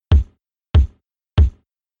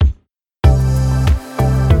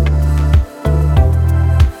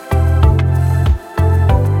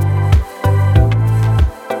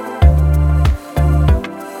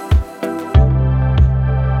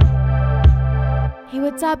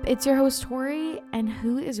what's up? It's your host, Tori, and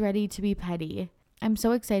who is ready to be petty? I'm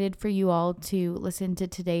so excited for you all to listen to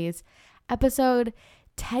today's episode.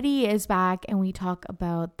 Teddy is back, and we talk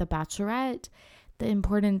about The Bachelorette, the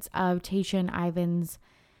importance of Tayshia and Ivan's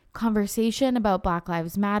conversation about Black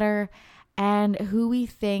Lives Matter, and who we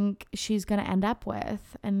think she's going to end up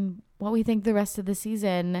with, and what we think the rest of the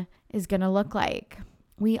season is going to look like.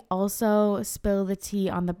 We also spill the tea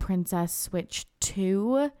on The Princess Switch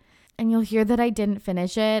 2, and you'll hear that I didn't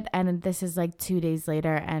finish it, and this is like 2 days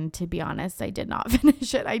later, and to be honest, I did not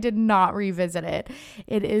finish it. I did not revisit it.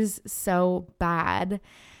 It is so bad.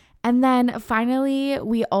 And then finally,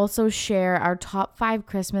 we also share our top 5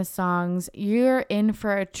 Christmas songs. You're in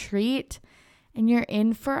for a treat, and you're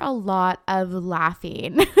in for a lot of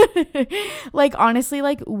laughing. Like, honestly,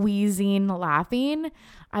 like wheezing laughing.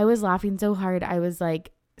 I was laughing so hard, I was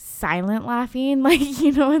like silent laughing, like,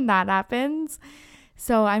 you know, when that happens.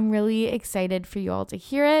 So I'm really excited for you all to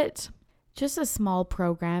hear it. Just a small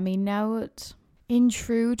programming note. In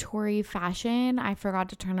true Tori fashion, I forgot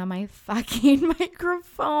to turn on my fucking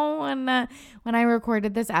microphone when I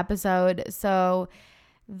recorded this episode. So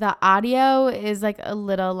the audio is like a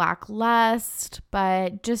little lackluster,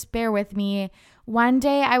 but just bear with me. One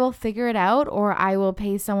day I will figure it out, or I will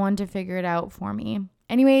pay someone to figure it out for me.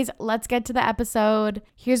 Anyways, let's get to the episode.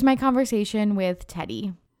 Here's my conversation with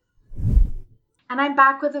Teddy. And I'm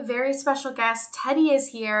back with a very special guest. Teddy is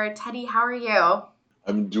here. Teddy, how are you?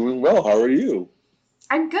 I'm doing well. How are you?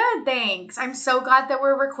 I'm good, thanks. I'm so glad that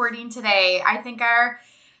we're recording today. I think our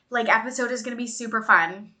episode is going to be super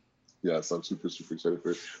fun. Yes, I'm super excited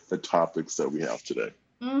for the topics that we have today.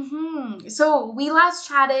 So we last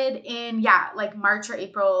chatted in, March or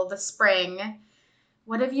April, the spring.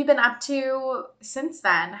 What have you been up to since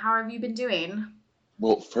then? How have you been doing?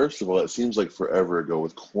 Well, first of all, it seems like forever ago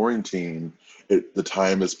with quarantine. The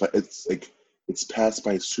time is it's passed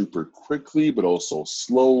by super quickly, but also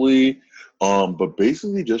slowly. But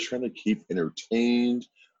basically, just trying to keep entertained.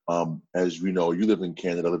 As we know, you live in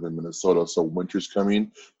Canada, I live in Minnesota, so winter's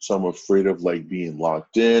coming. So I'm afraid of like being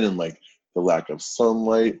locked in and like the lack of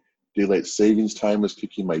sunlight. Daylight savings time is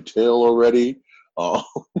kicking my tail already.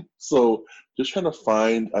 So just trying to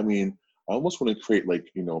find. I mean, I almost want to create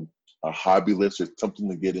a hobby list or something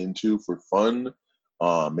to get into for fun.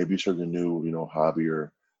 Maybe start a new, hobby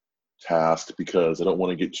or task because I don't want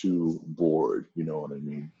to get too bored. You know what I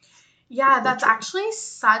mean? Yeah, that's actually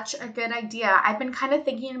such a good idea. I've been kind of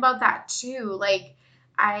thinking about that too. Like,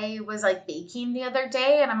 I was like baking the other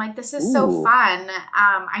day, and I'm like, this is so Ooh. fun.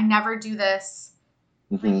 I never do this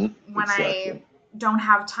when Exactly. I don't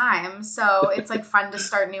have time. So it's like fun to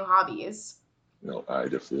start new hobbies. No, I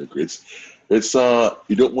definitely agree. It's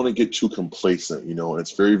you don't want to get too complacent, and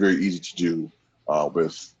it's very, very easy to do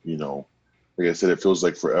with, like I said, it feels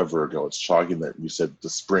like forever ago. It's shocking that you said the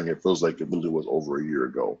spring. It feels like it literally was over a year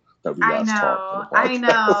ago that we last talked on the podcast. I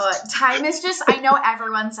know. Time is just, I know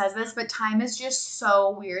everyone says this, but time is just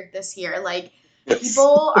so weird this year. Like,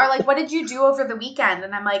 people are like, what did you do over the weekend?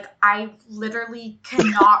 And I'm like, I literally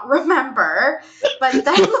cannot remember. But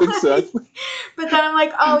then, exactly. But then I'm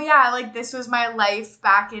like, oh yeah, like this was my life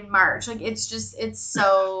back in March. Like, it's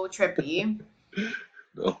so trippy.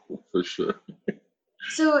 No, for sure.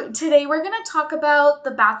 So today we're going to talk about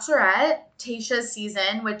The Bachelorette, Tayshia's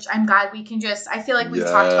season, which I'm glad we can I feel like we've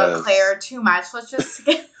talked about Claire too much. Let's just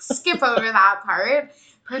skip over that part.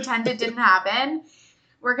 Pretend it didn't happen.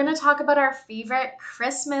 We're going to talk about our favorite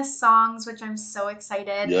Christmas songs, which I'm so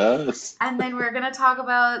excited. Yes. And then we're going to talk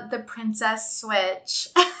about The Princess Switch.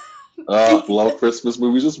 Love Christmas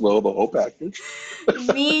movies as well, the whole package.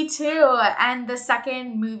 Me too. And the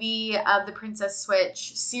second movie of the Princess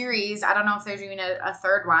Switch series, I don't know if they're doing a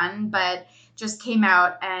third one, but just came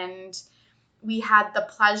out, and we had the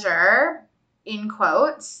pleasure, in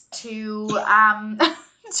quotes, to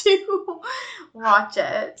to watch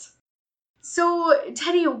it. So,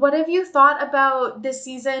 Teddy, what have you thought about this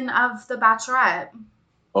season of The Bachelorette?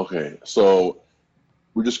 Okay, so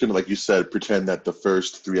we're just gonna, like you said, pretend that the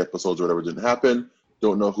first 3 episodes or whatever didn't happen.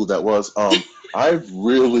 Don't know who that was. I've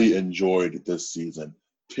really enjoyed this season.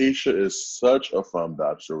 Tayshia is such a fun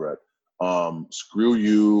bachelorette. Screw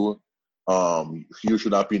you. You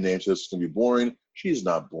should not be named. This is gonna be boring. She's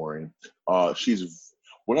not boring.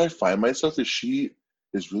 What I find myself is she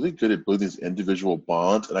is really good at building these individual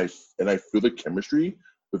bonds, and I feel the chemistry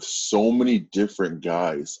with so many different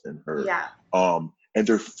guys in her. Yeah. And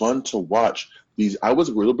they're fun to watch. I was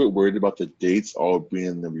a little bit worried about the dates all being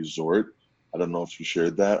in the resort. I don't know if you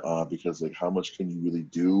shared that because like how much can you really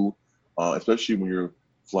do, especially when you're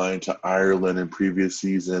flying to Ireland in previous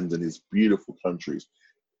seasons and these beautiful countries.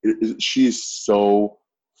 She's so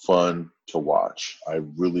fun to watch. I've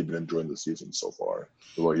really been enjoying the season so far.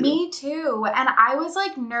 What about you? Me too. And I was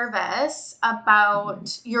like nervous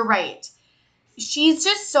about, you're right. She's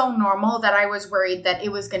just so normal that I was worried that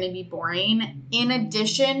it was going to be boring. In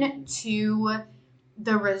addition to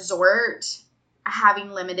the resort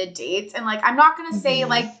having limited dates, and like I'm not gonna say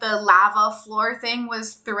like the lava floor thing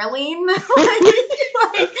was thrilling. like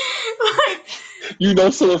You know,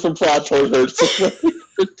 someone from Plateau heard something.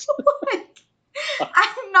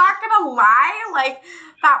 I'm not gonna lie, like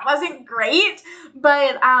that wasn't great,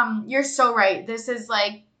 but you're so right. This is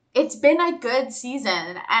like, it's been a good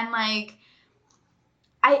season, and like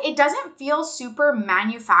it doesn't feel super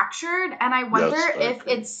manufactured, and I wonder Yes, I if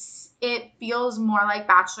agree. it feels more like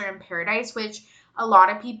Bachelor in Paradise, which a lot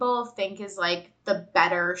of people think is like the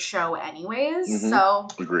better show anyways. So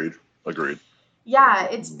Agreed. Agreed. yeah,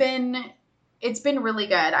 Mhm. it's been really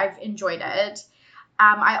good. I've enjoyed it.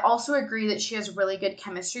 I also agree that she has really good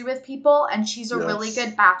chemistry with people, and she's a really Yes.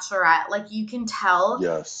 good bachelorette. Like you can tell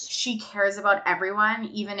Yes. she cares about everyone,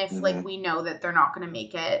 even if like hmm we know that they're not going to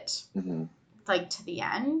make it hmm like to the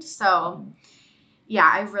end. So yeah,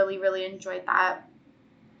 I really, really enjoyed that.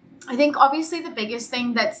 I think obviously the biggest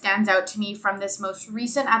thing that stands out to me from this most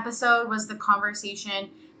recent episode was the conversation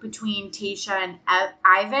between Tasha and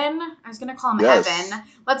Ivan. I was gonna call him Evan. Yes.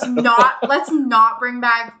 Let's not bring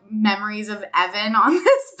back memories of Evan on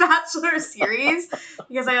this Bachelor series,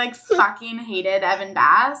 because I like fucking hated Evan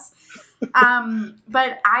Bass.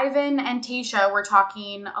 But Ivan and Tasha were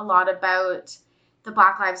talking a lot about the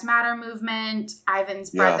Black Lives Matter movement,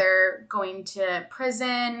 Ivan's Yeah. brother going to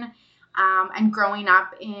prison, and growing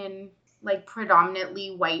up in like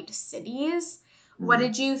predominantly white cities. What Mhm.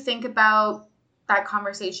 did you think about that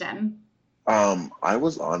conversation? I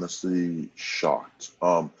was honestly shocked.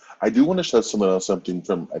 I do want to share something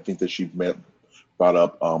from I think that brought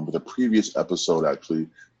up with a previous episode actually.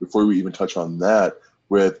 Before we even touch on that,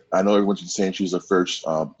 with I know everyone's been saying she's the first,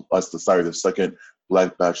 the second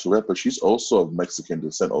Black Bachelorette, but she's also of Mexican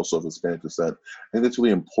descent, also of Hispanic descent. I think that's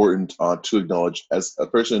really important to acknowledge as a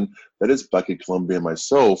person that is Black and Colombian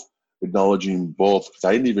myself, acknowledging both because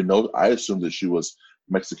I didn't even know. I assumed that she was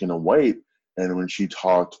Mexican and white, and when she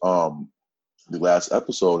talked the last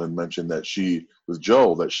episode and mentioned that she was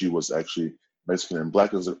Joe, that she was actually Mexican and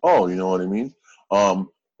black. I was like, oh, you know what I mean? Um,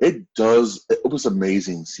 it was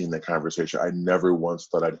amazing seeing that conversation. I never once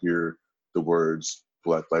thought I'd hear the words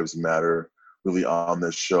Black Lives Matter really on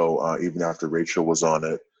this show, even after Rachel was on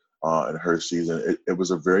it in her season. It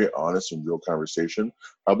was a very honest and real conversation,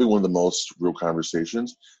 probably one of the most real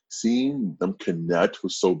conversations. Seeing them connect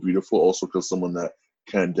was so beautiful, also because someone that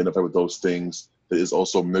can identify with those things that is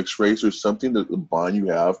also mixed race or something that the bond you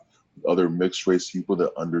have with other mixed race people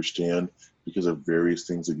that understand because of various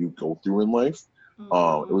things that you go through in life. It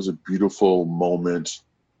Mm-hmm. was a beautiful moment.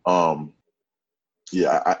 Um,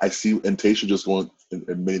 yeah, I see, and Tasha just going and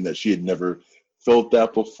admitting that she had never felt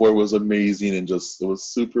that before was amazing, and just it was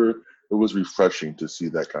super. It was refreshing to see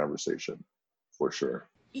that conversation, for sure.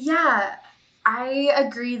 Yeah, I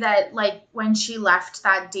agree that like when she left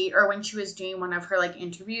that date, or when she was doing one of her like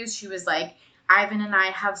interviews, she was like, Ivan and I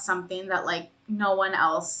have something that like no one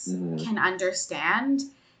else hmm can understand.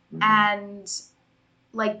 hmm And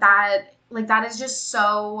like that is just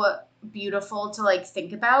so beautiful to like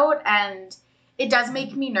think about, and it does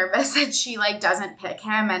make me nervous that she like doesn't pick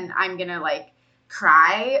him, and I'm gonna like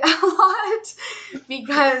cry a lot,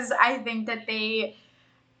 because I think that they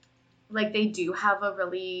do have a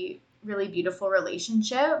really really beautiful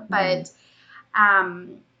relationship, hmm but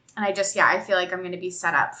and I just, yeah, I feel like I'm going to be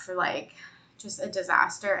set up for like just a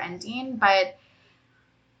disaster ending. But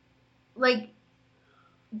like,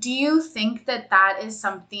 do you think that that is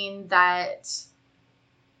something that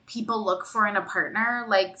people look for in a partner,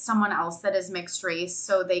 like someone else that is mixed race,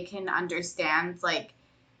 so they can understand like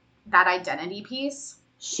that identity piece?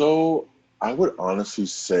 So I would honestly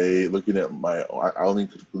say, looking at I only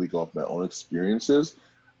could really go off my own experiences.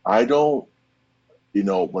 I don't,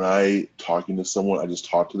 when I talking to someone, I just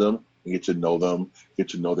talk to them and get to know them, get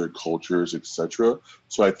to know their cultures, etc.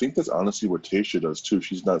 So I think that's honestly what Tasha does too.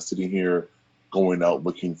 She's not sitting here going out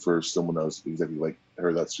looking for someone else exactly like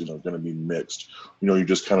her that's going to be mixed. You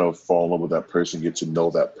just kind of fall in love with that person, get to know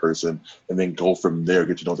that person, and then go from there,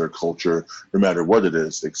 get to know their culture, no matter what it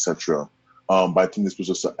is, etc. But I think this was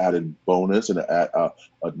just an added bonus and a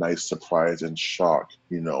nice surprise and shock,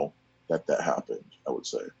 that happened, I would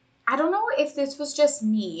say. I don't know if this was just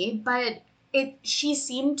me, but she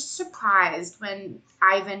seemed surprised when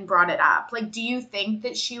Ivan brought it up. Like, do you think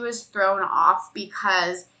that she was thrown off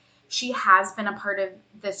because she has been a part of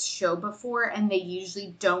this show before, and they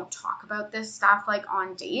usually don't talk about this stuff like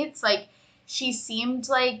on dates? Like, she seemed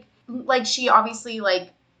like like she obviously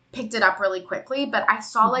like picked it up really quickly, but I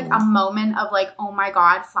saw like a Mm-hmm. moment of like, oh my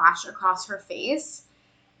God, flash across her face.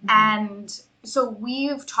 And so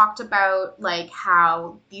we've talked about like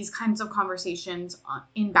how these kinds of conversations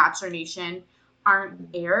in Bachelor Nation aren't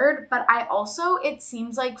aired, but I also, it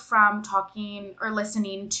seems like from talking or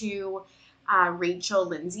listening to Rachel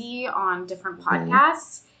Lindsay on different Mm-hmm.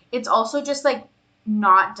 podcasts, it's also just like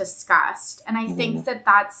not discussed. And I think that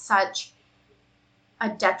that's such a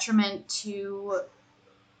detriment to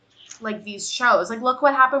like these shows. Like, look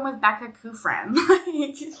what happened with Becca Kufrin.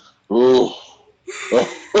 Oh.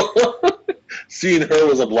 Seeing her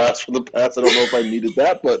was a blast from the past. I don't know if I needed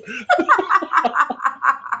that, but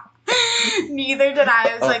Neither did I.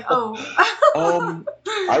 I was like, um,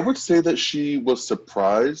 I would say that she was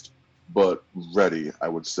surprised but ready. I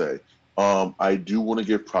would say. I do want to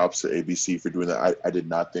give props to ABC for doing that. I did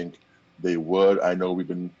not think they would. I know we've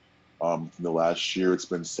been in the last year. It's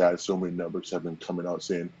been sad. So many networks have been coming out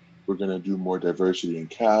saying we're going to do more diversity in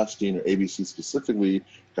casting, or ABC specifically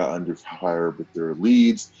got under fire with their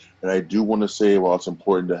leads. And I do want to say, while it's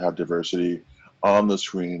important to have diversity on the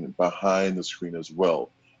screen, behind the screen as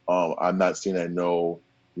well. I'm not saying I know,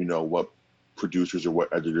 what producers or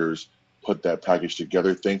what editors put that package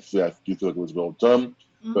together. Thankfully, I do feel like it was well done.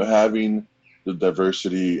 But having the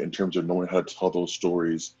diversity in terms of knowing how to tell those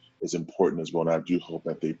stories is important as well. And I do hope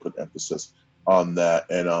that they put emphasis on that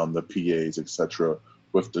and on the PAs, etc.,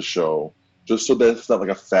 with the show, just so that it's not like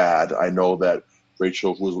a fad. I know that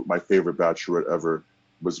Rachel, who was my favorite bachelorette ever,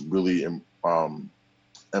 was really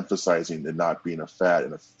emphasizing it not being a fad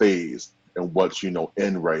and a phase and what's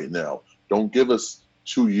in right now. Don't give us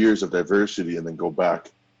 2 years of diversity and then go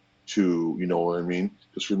back to what I mean.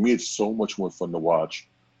 Because for me, it's so much more fun to watch.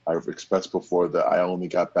 I've expressed before that I only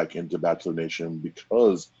got back into Bachelor Nation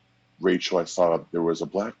because Rachel. I saw there was a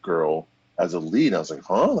black girl as a lead. I was like,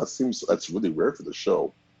 huh, that's really rare for the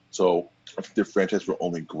show. So I think the franchise will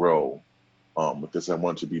only grow with this. I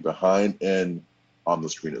want to be behind and on the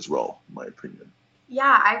screen as well, in my opinion.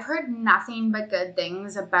 Yeah, I've heard nothing but good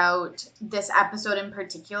things about this episode in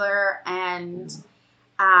particular and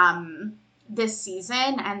this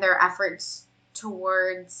season and their efforts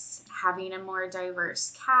towards having a more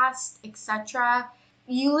diverse cast, etc.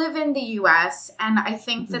 You live in the US, and I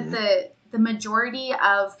think that the majority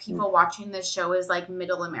of people watching this show is like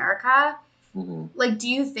middle America. Like, do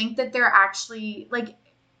you think that they're actually like,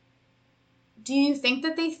 do you think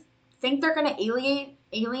that they think they're going to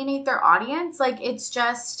alienate their audience? Like, it's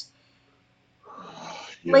just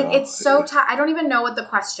like Yeah, it's so I don't even know what the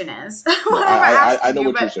question is. no, What I'm I asking know you,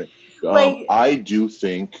 what you're but saying. like, I do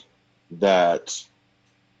think that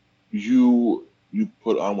you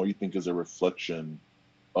put on what you think is a reflection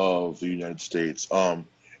of the United States. And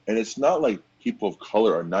it's not like people of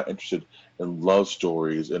color are not interested in love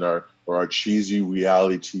stories and our cheesy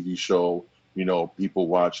reality TV show. People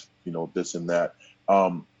watch this and that.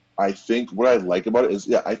 I think what I like about it is,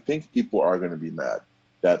 yeah, I think people are going to be mad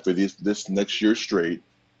that for this next year straight,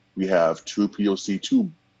 we have two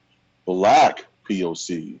black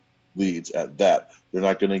POC leads at that. They're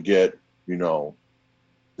not going to get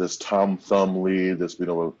this Tom Thumb lead, this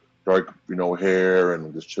dark hair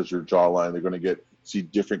and this chiseled jawline. They're going to see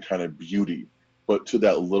different kind of beauty. But to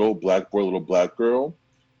that little black boy, little black girl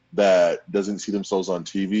that doesn't see themselves on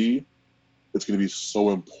TV, it's going to be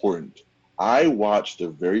so important. I watched the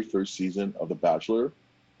very first season of The Bachelor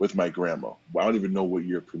with my grandma. I don't even know what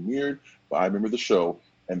year it premiered, but I remember the show,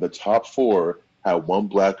 and the top four had one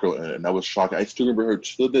black girl in it, and that was shocking. I still remember her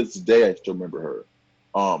to this day. I still remember her.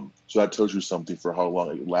 So that tells you something for how long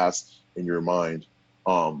it lasts in your mind.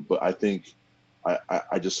 But I think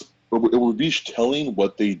I just it would be telling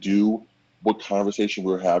what they do, what conversation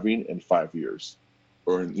we're having in 5 years,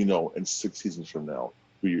 or in 6 seasons from now.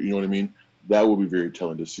 You know what I mean? That will be very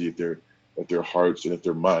telling to see if their hearts and if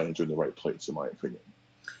their minds are in the right place, in my opinion.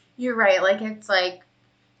 you're right. Like, it's like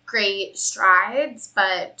great strides,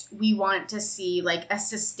 but we want to see like a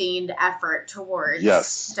sustained effort towards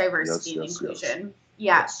Yes, diversity yes, and yes, yes, inclusion.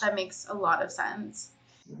 Yeah, yes. that makes a lot of sense.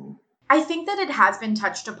 Mm-hmm. I think that it has been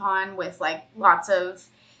touched upon with like lots of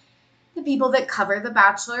the people that cover The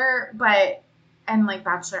Bachelor, but and like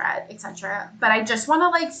Bachelorette, etc. But I just want to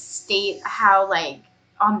like state how like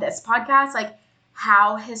on this podcast, like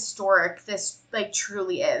how historic this like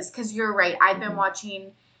truly is. Because you're right, I've been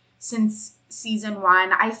watching since season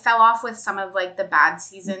one. I fell off with some of like the bad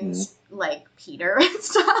seasons, like Peter and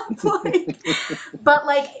stuff. Like, but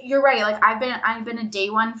like you're right, like I've been a day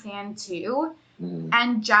one fan too,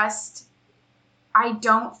 and just I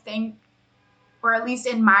don't think, or at least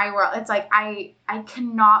in my world, it's like I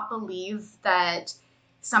cannot believe that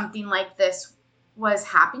something like this was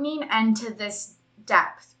happening and to this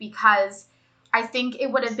depth, because I think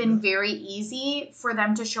it would have been very easy for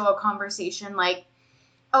them to show a conversation like,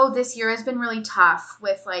 oh, this year has been really tough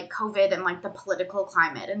with like COVID and like the political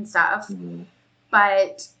climate and stuff. Mm-hmm.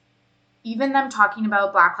 But even them talking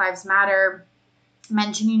about Black Lives Matter,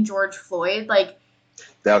 mentioning George Floyd, like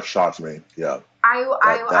that shocked me. Yeah.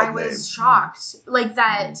 I That name. was shocked. Like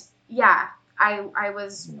that, Mm-hmm. yeah. I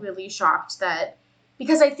was really shocked that,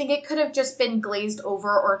 because I think it could have just been glazed over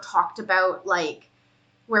or talked about, like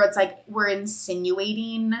where it's like we're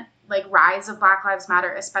insinuating like rise of Black Lives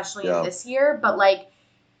Matter, especially in Yeah. this year, but like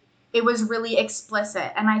it was really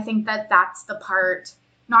explicit. And I think that that's the part,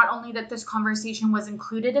 not only that this conversation was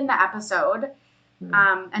included in the episode,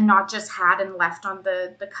 and not just had and left on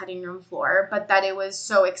the cutting room floor, but that it was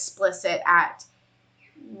so explicit at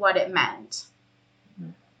what it meant.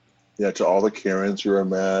 Yeah, to all the Karens who are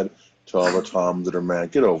mad, to all the Toms that are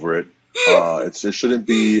mad, get over it. It shouldn't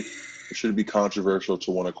be controversial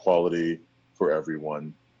to want equality for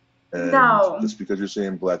everyone. And No. just because you're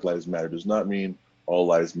saying Black Lives Matter does not mean all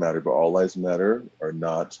lives matter, but all lives matter are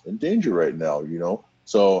not in danger right now, you know?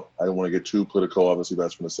 So I don't want to get too political, obviously, but I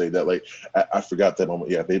just want to say that, like, I forgot that moment.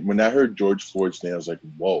 Yeah, when I heard George Floyd's name, I was like,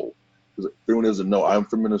 whoa. Because everyone doesn't know, I'm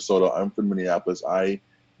from Minnesota, I'm from Minneapolis. I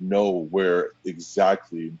know where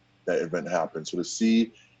exactly that event happened. So to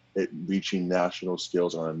see it reaching national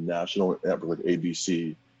scales on a national network like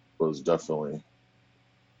ABC was definitely,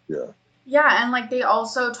 yeah. Yeah, and like they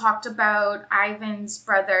also talked about Ivan's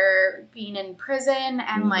brother being in prison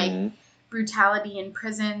and like Mm-hmm. brutality in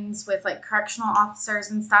prisons with like correctional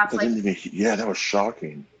officers and stuff. Like, Yeah, that was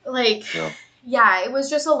shocking. Like, yeah, it was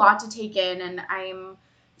just a lot to take in, and I'm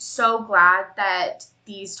so glad that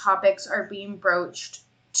these topics are being broached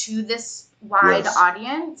to this wide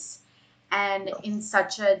audience and in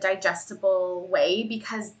such a digestible way,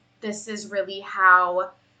 because this is really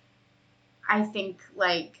how I think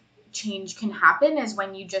like change can happen, is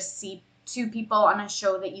when you just see two people on a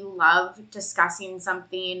show that you love discussing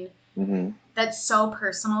something that's so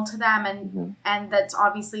personal to them and that's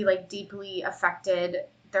obviously like deeply affected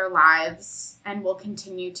their lives and will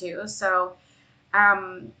continue to. So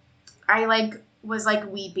I like was like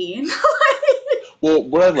weeping. Well,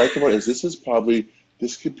 what I like about it is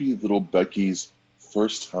this could be little Becky's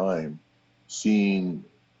first time seeing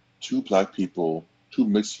two Black people, two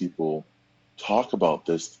mixed people talk about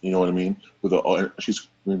this, you know what I mean? She's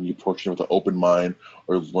going to be approaching it with an open mind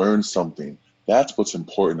or learn something. That's what's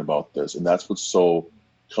important about this, and that's what's so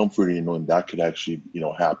comforting, knowing that could actually,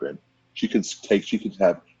 happen. She could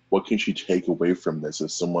have, what can she take away from this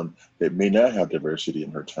as someone that may not have diversity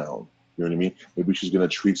in her town? You know what I mean? Maybe she's going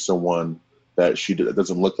to treat someone that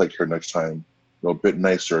doesn't look like her next time, a bit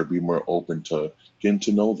nicer, be more open to getting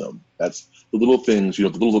to know them. That's the little things, the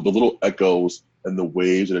little echoes and the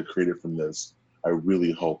waves that are created from this. I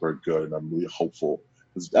really hope are good, and I'm really hopeful,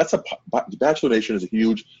 because The Bachelor Nation is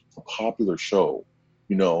a popular show,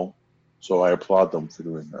 so I applaud them for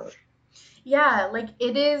doing that. Yeah, like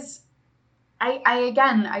it is.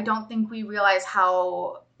 I don't think we realize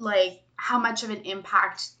how much of an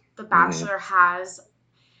impact The Bachelor has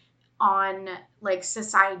on like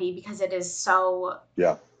society, because it is so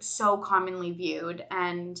commonly viewed,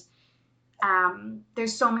 and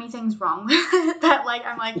there's so many things wrong that like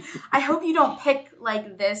I'm like, I hope you don't pick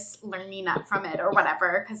like this learning up from it or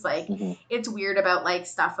whatever, because like it's weird about like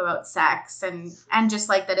stuff about sex and just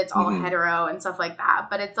like that it's all hetero and stuff like that,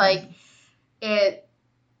 but it's like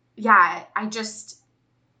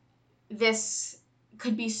this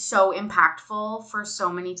could be so impactful for so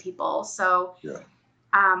many people. So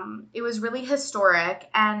it was really historic.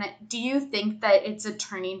 And do you think that it's a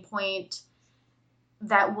turning point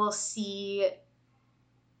that we'll see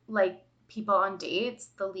like people on dates,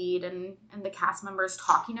 the lead and the cast members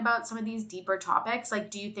talking about some of these deeper topics? Like,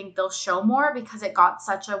 do you think they'll show more because it got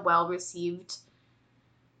such a well-received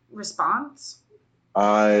response?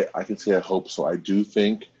 I can say I hope so. I do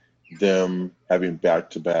think them having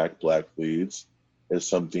back-to-back Black leads is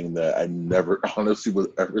something that I never honestly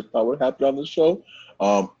would ever thought would happen on the show.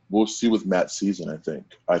 We'll see with Matt's season, I think.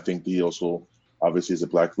 I think he also, obviously, is a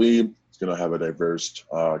Black lead. He's going to have a diverse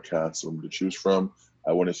cast to choose from.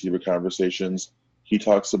 I want to see the conversations he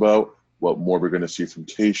talks about, what more we're going to see from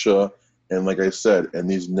Tayshia. And like I said, in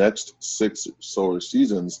these next 6 solar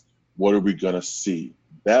seasons, what are we going to see?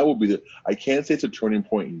 That will be I can't say it's a turning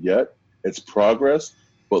point yet. It's progress.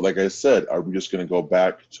 But like I said, are we just going to go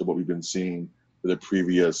back to what we've been seeing for the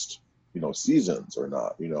previous, seasons or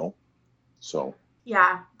not, So.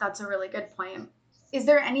 Yeah, that's a really good point. Is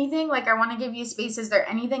there anything, like, I want to give you space, is there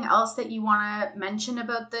anything else that you want to mention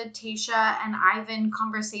about the Tayshia and Ivan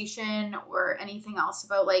conversation, or anything else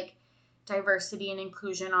about, like, diversity and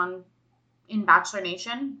inclusion in Bachelor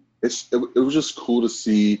Nation? It was just cool to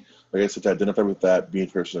see, like I said, to identify with that, being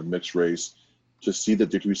a person of mixed race, to see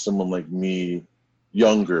that there could be someone like me,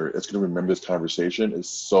 younger, that's going to remember this conversation is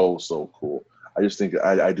so, so cool. I just think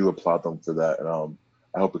I do applaud them for that, and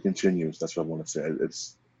I hope it continues. That's what I want to say.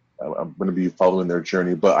 I'm going to be following their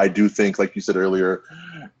journey, but I do think, like you said earlier,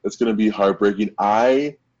 it's going to be heartbreaking.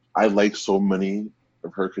 I like so many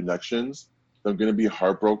of her connections. I'm going to be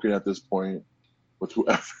heartbroken at this point with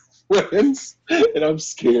whoever wins, and I'm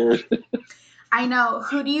scared. I know.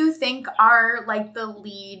 Who do you think are, like, the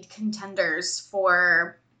lead contenders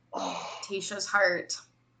for Tayshia's heart?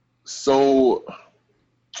 So,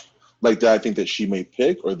 like that, I think that she may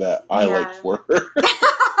pick, or that I like for her.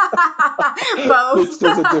 Both.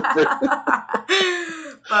 There's a difference.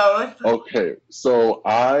 Both. Okay, so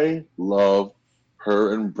I love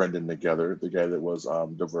her and Brendan together, the guy that was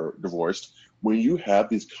divorced. When you have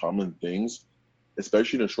these common things,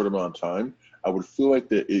 especially in a short amount of time, I would feel like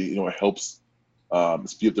that it helps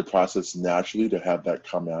speed up the process naturally to have that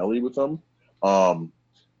commonality with them.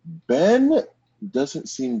 Ben doesn't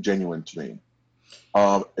seem genuine to me.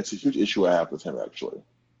 It's a huge issue I have with him, actually.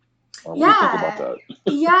 What do you think about that?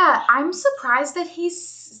 Yeah, I'm surprised that he's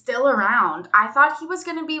still around. I thought he was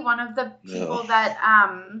going to be one of the people that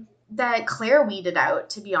Claire weeded out,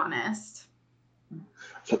 to be honest.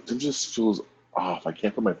 It just feels off. I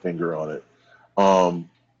can't put my finger on it.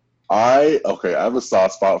 I have a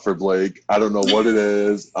soft spot for Blake. I don't know what it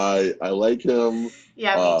is. I like him.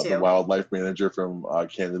 Yeah, me too. The wildlife manager from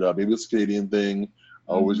Canada. Maybe it's a Canadian thing.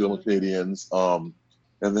 I always deal with Canadians.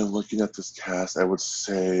 And then looking at this cast, I would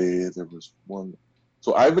say there was one.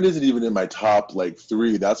 So Ivan isn't even in my top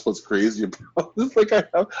 3. That's what's crazy about this.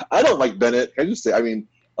 I don't like Bennett. Can I just say? I mean,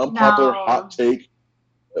 unpopular hot take.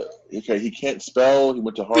 Okay, he can't spell. He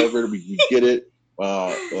went to Harvard. We get it.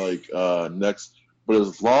 Next. But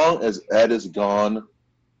as long as Ed is gone,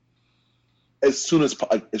 as soon as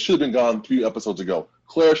it should have been gone 3 episodes ago.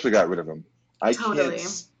 Claire should have got rid of him. I can't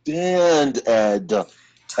stand Ed.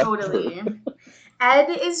 Totally.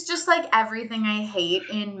 Ed is just everything I hate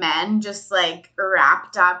in men, just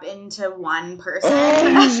wrapped up into one person.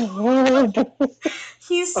 Oh, he's horrible.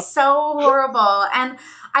 He's so horrible. And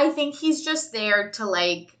I think he's just there to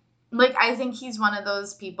I think he's one of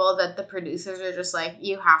those people that the producers are just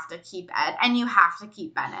you have to keep Ed and you have to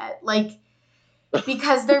keep Bennett.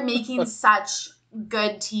 Because they're making such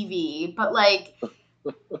good TV. But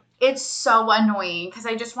it's so annoying because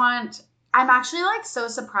I'm actually so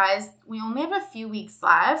surprised. We only have a few weeks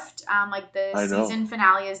left. The season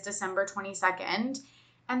finale is December 22nd.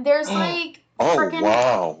 And there's 12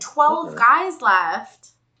 guys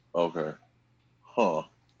left. Okay. Huh.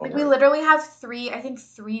 We literally have 3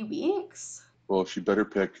 weeks. Well, she better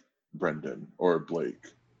pick Brendan or Blake.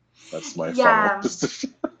 That's my final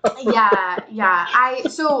decision. Yeah.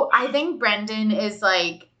 I think Brendan is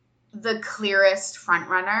the clearest front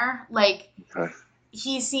runner. Okay.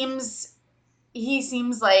 He seems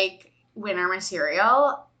like winner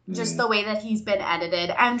material. Just the way that he's been edited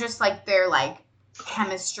and just their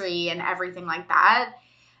chemistry and everything like that.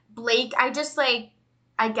 Blake, I just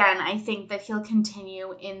again, I think that he'll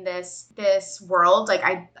continue in this world.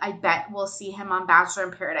 I bet we'll see him on Bachelor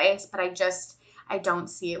in Paradise, but I don't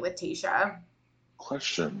see it with Tayshia.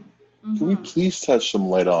 Question. Can we please touch some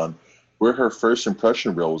light on where her first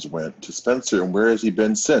impression rose went to Spencer and where has he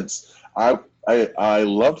been since? I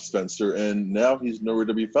loved Spencer and now he's nowhere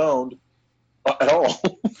to be found at all.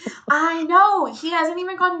 I know. He hasn't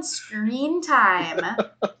even gotten screen time.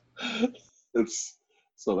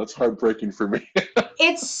 That's heartbreaking for me.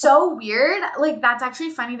 It's so weird. That's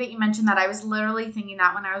actually funny that you mentioned that. I was literally thinking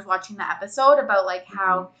that when I was watching the episode about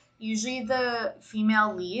how usually the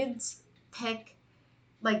female leads pick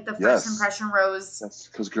the first impression rose. That's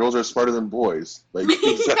because girls are smarter than boys.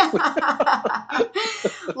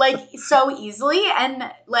 So easily. And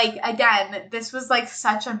again, this was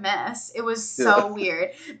such a miss. It was so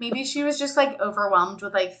weird. Maybe she was just overwhelmed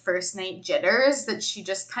with first night jitters that she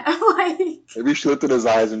just kind of Maybe she looked at his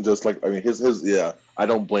eyes and just his I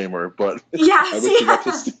don't blame her, but yes, I wish she got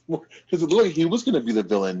to see more. Because it looked like he was going to be the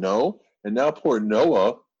villain, no? And now poor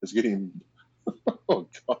Noah is getting. Oh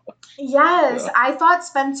God. Yes, I thought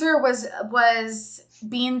Spencer was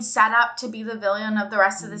being set up to be the villain of the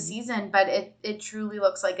rest of the season, but it truly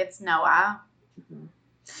looks like it's Noah.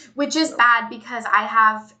 Which is bad because I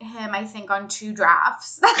have him, I think, on 2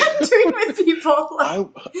 drafts that I'm doing with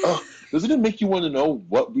people. Doesn't it make you want to know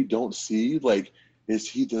what we don't see? Is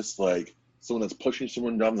he this someone that's pushing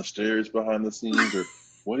someone down the stairs behind the scenes, or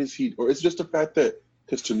what is he? Or it's just the fact that,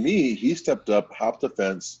 because to me, he stepped up, hopped the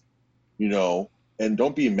fence, and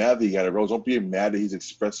don't be mad that he got a rose. Don't be mad that he's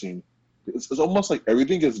expressing. It's almost like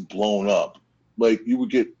everything gets blown up. Like you would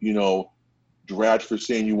get, dragged for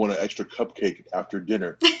saying you want an extra cupcake after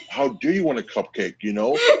dinner. How dare you want a cupcake?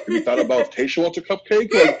 Have you thought about Tasha wants a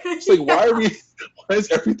cupcake? Like, it's like, why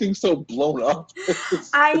is everything so blown up?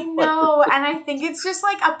 I know, and I think it's just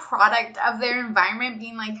like a product of their environment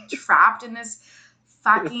being like trapped in this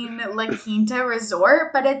fucking La Quinta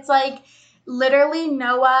resort. But it's like literally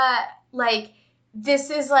Noah, like this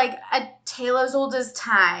is like a tale as old as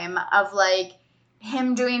time of like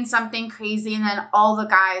him doing something crazy and then all the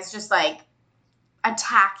guys just like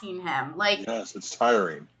attacking him. Like, yes, it's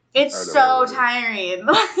tiring. It's so tiring.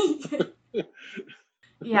 Like,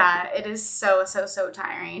 yeah, it is so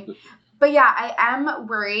tiring. But yeah, I am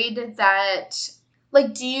worried that,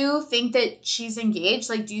 like, do you think that she's engaged?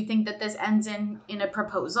 Like, do you think that this ends in a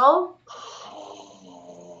proposal?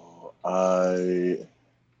 I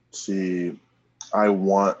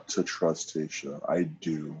want to trust Tasha. I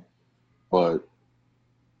do. But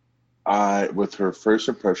with her first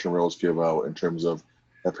impression Rose gave out in terms of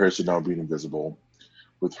that person now being invisible,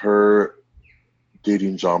 with her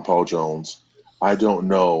dating John Paul Jones, I don't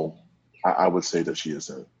know. I would say that she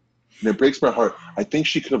isn't. And it breaks my heart. I think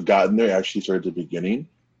she could have gotten there as she started at the beginning,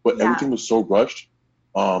 but everything was so rushed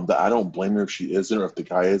that I don't blame her if she isn't, or if the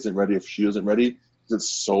guy isn't ready, if she isn't ready. It's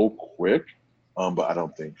so quick. But I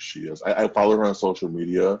don't think she is. I follow her on social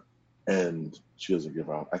media, and she doesn't give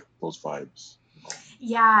out those vibes.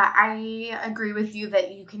 Yeah, I agree with you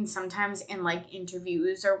that you can sometimes in like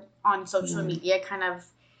interviews or on social media kind of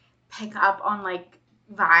pick up on like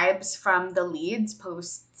vibes from the leads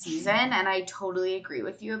post season, and I totally agree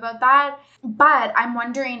with you about that. But I'm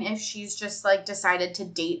wondering if she's just like decided to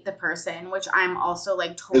date the person, which I'm also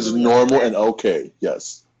like totally is normal and okay.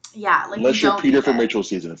 Yes. Yeah, like unless you're Peter from Rachel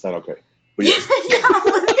season, it's not okay. But yes.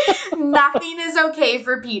 Yeah, nothing is okay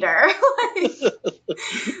for Peter. Like,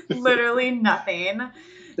 literally nothing.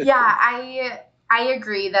 Yeah, I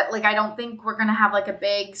agree that like I don't think we're gonna have like a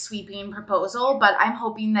big sweeping proposal, but I'm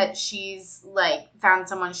hoping that she's like found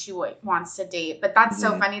someone she wants to date. But that's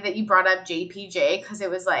so funny that you brought up JPJ, because it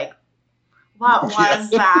was like, what was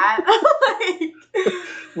that? Like,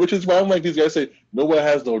 which is why I'm like, these guys say Noah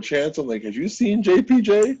has no chance. I'm like, have you seen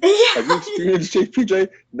JPJ? Yeah. Have you experienced JPJ?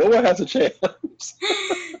 Noah has a chance.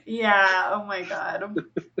 Yeah. Oh my God.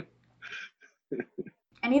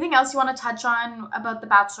 Anything else you want to touch on about The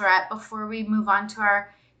Bachelorette before we move on to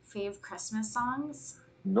our fave Christmas songs?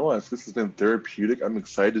 No, this has been therapeutic. I'm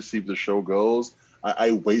excited to see if the show goes.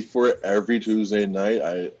 I wait for it every Tuesday night.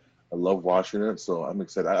 I love watching it, so I'm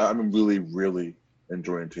excited. I'm really, really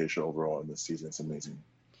enjoying Tasha overall in this season. It's amazing.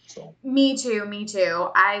 So Me too.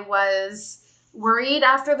 I was worried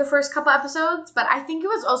after the first couple episodes, but I think it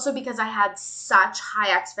was also because I had such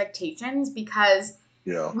high expectations, because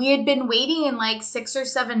we had been waiting like 6 or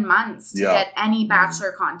 7 months to get any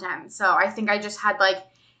Bachelor content. So I think I just had like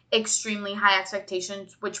extremely high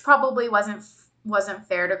expectations, which probably wasn't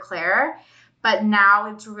fair to Claire. But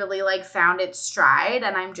now it's really like found its stride,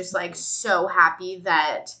 and I'm just like so happy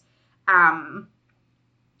that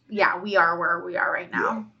we are where we are right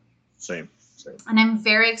now. Yeah. Same. And I'm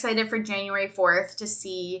very excited for January 4th to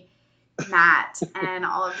see Matt and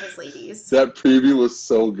all of his ladies. That preview was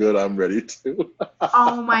so good. I'm ready to.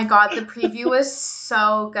 Oh my God, the preview was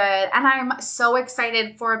so good. And I'm so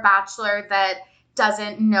excited for a Bachelor that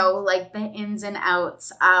doesn't know like the ins and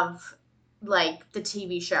outs of like the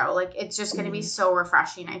TV show. Like, it's just going to be so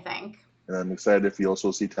refreshing, I think. And I'm excited if you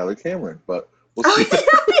also see Tyler Cameron, but we'll see.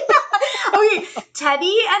 Okay,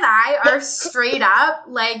 Teddy and I are straight up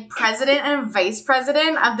like president and vice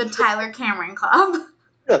president of the Tyler Cameron Club.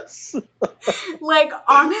 Yes. Like,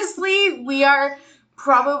 honestly, we are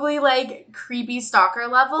probably like creepy stalker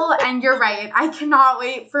level, and you're right. I cannot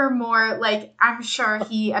wait for more. Like, I'm sure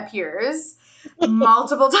he appears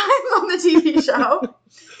multiple times on the TV show.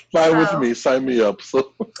 Fly with me, sign me up,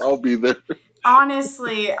 so I'll be there.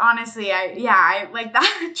 Honestly, I like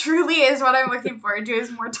that. Truly is what I'm looking forward to,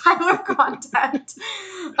 is more Tyler content.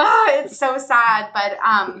 It's so sad, but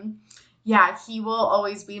yeah, he will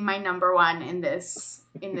always be my number one in this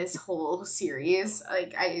whole series.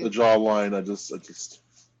 Like, the jawline, I just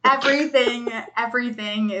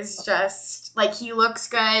everything is just like, he looks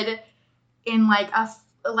good in like a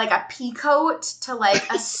pea coat to like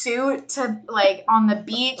a suit to like on the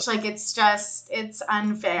beach. Like, it's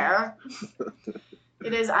unfair.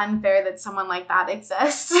 It is unfair that someone like that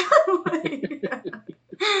exists.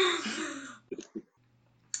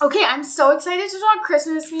 Okay, I'm so excited to talk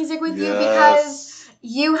Christmas music with you because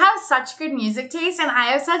you have such good music taste and I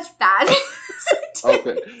have such bad music taste.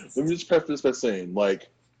 Okay, let me just preface this by saying, like,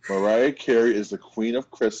 Mariah Carey is the queen of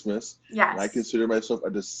Christmas, Yes. and I consider myself a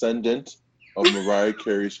descendant of Mariah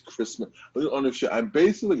Carey's Christmas. I don't understand. I'm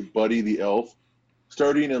basically like Buddy the Elf,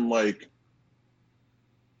 starting in like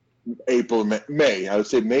April, May. I would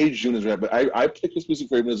say May, June is right, but I play Christmas music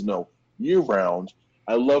for everyone to know year round.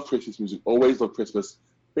 I love Christmas music. Always love Christmas.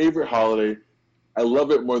 Favorite holiday. I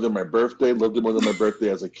love it more than my birthday. Loved it more than my birthday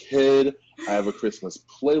as a kid. I have a Christmas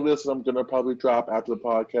playlist that I'm gonna probably drop after the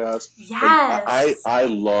podcast. Yes. Like, I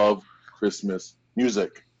love Christmas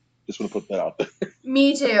music. Just want to put that out there.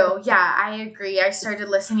 Me too. Yeah, I agree. I started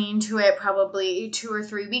listening to it probably 2 or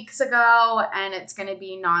 3 weeks ago, and it's going to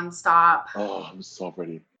be nonstop. Oh, I'm so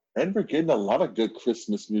ready. And we're getting a lot of good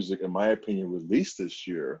Christmas music, in my opinion, released this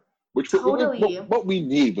year. Which Totally. what we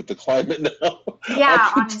need with the climate now. Yeah,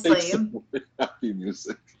 I can honestly. take some more happy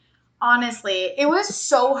music. Honestly, it was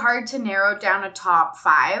so hard to narrow down a top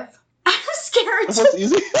 5. I'm scared That to. was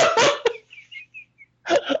easy.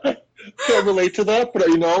 Can't relate to that, but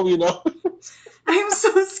you know. I'm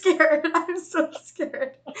so scared. I'm so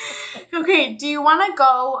scared. Okay, do you want to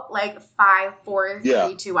go like 5, 4, Yeah.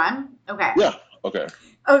 3, 2, 1? Okay. Yeah. Okay.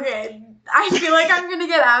 Okay. I feel like I'm gonna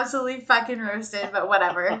get absolutely fucking roasted, but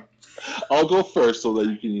whatever. I'll go first so that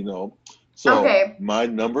you can. So Okay. my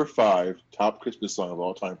number 5 top Christmas song of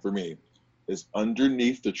all time for me is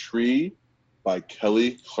 "Underneath the Tree" by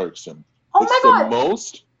Kelly Clarkson. Oh It's my the god.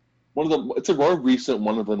 most it's a more recent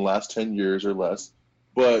one within the last 10 years or less,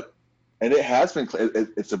 and it has been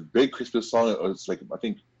it's a big Christmas song. It's like, I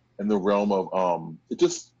think, in the realm of it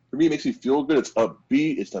just, for me, it makes me feel good. It's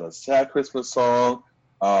upbeat. It's not a sad Christmas song.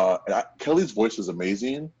 Kelly's voice is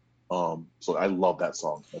amazing. So I love that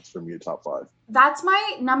song. That's for me a top 5. That's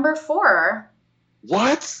my number 4.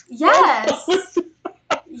 What? Yes. I'm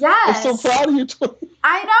Yes. so proud of you.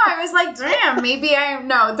 I know. I was like, damn, maybe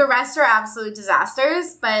no, the rest are absolute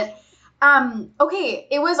disasters, but okay,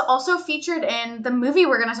 it was also featured in the movie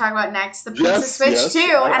we're going to talk about next, The Princess Switch 2,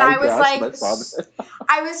 and I was like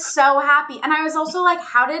I was so happy. And I was also like,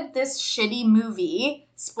 how did this shitty movie,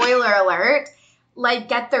 spoiler alert, like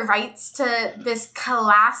get the rights to this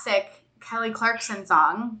classic Kelly Clarkson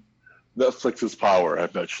song? Netflix's power, I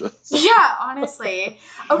bet you. Yeah, honestly.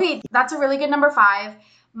 Okay, that's a really good number 5.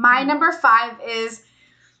 My number 5 is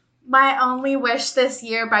My Only Wish This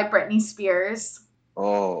Year by Britney Spears.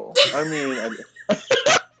 Oh, I mean,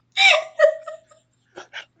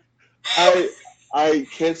 I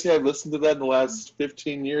can't say I've listened to that in the last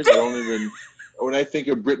 15 years. I don't even, when I think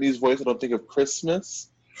of Britney's voice, I don't think of Christmas,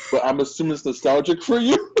 but I'm assuming it's nostalgic for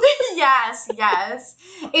you. Yes.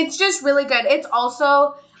 It's just really good. It's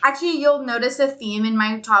also, actually, you'll notice a theme in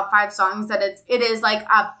my top 5 songs that it is like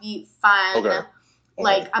upbeat, fun, Okay.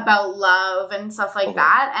 like about love and stuff like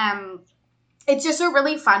that. It's just a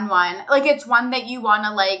really fun one. Like, it's one that you want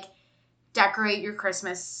to like decorate your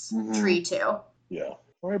Christmas tree to. Yeah.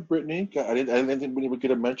 All right, Brittany. I didn't think we would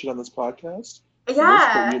get a mention on this podcast.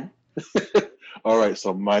 Yeah. All right.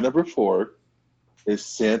 So my number 4 is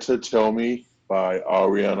 "Santa Tell Me" by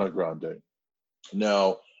Ariana Grande.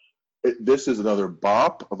 Now, this is another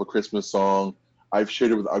bop of a Christmas song. I've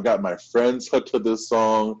got my friends hooked to this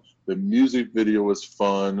song. The music video is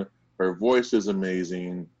fun. Her voice is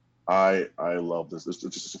amazing. I love this. It's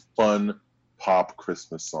just a fun pop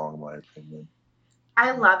Christmas song, in my opinion.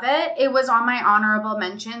 I love it. It was on my honorable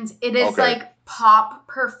mentions. It is like pop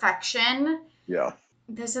perfection. Yeah.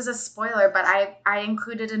 This is a spoiler, but I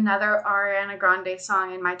included another Ariana Grande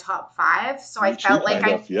song in my top 5. So I felt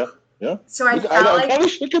like yeah. So I felt like I'm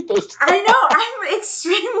shook at those. I know, I'm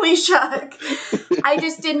extremely shook. I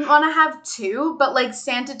just didn't want to have 2, but like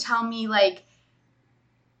Santa Tell Me, like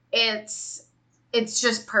it's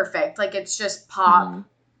just perfect. Like, it's just pop.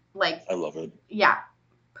 Like, I love it. Yeah,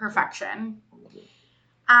 perfection. I love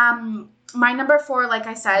it. My number 4, like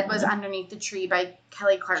I said, was "Underneath the Tree" by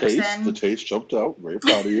Kelly Clarkson. The taste jumped out. Very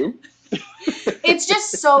proud of you. It's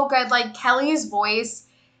just so good. Like, Kelly's voice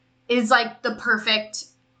is like the perfect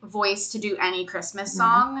voice to do any Christmas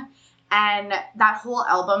song. And that whole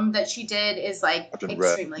album that she did is like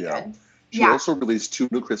extremely good. She also released 2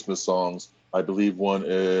 new Christmas songs. I believe one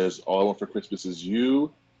is "All I Want for Christmas Is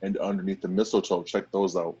You" and "Underneath the Mistletoe." Check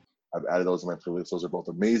those out. I've added those in my playlist. Those are both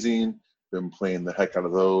amazing. Been playing the heck out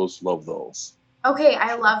of those. Love those. Okay,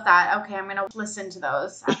 I love that. Okay, I'm gonna listen to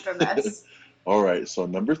those after this. All right, so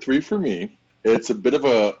number 3 for me, it's a bit of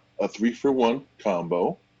a 3-for-1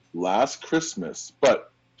 combo. "Last Christmas,"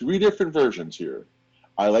 but 3 different versions here.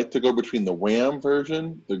 I like to go between the Wham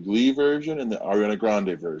version, the Glee version, and the Ariana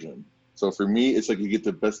Grande version. So for me, it's like you get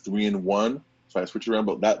the best 3-in-1. So I switch around,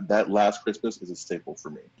 but that Last Christmas is a staple for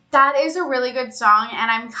me. That is a really good song, and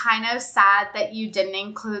I'm kind of sad that you didn't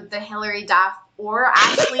include the Hilary Duff or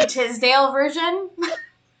Ashley Tisdale version.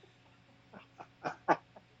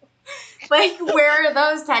 Like, where are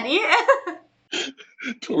those, Teddy?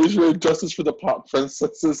 Tori's doing justice for the pop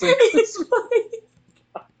princesses. It's like,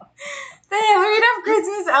 the Hilary Duff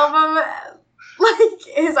Christmas album,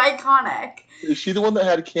 like, is iconic. Is she the one that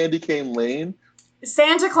had Candy Cane Lane?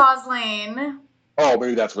 Santa Claus Lane. Oh,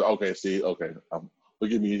 maybe that's what. Okay, see, okay.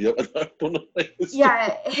 Look at me. Yep. I don't know.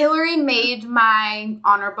 Yeah, Hillary made my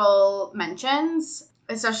honorable mentions,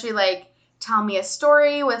 especially like Tell Me a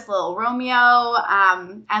Story with Lil Romeo,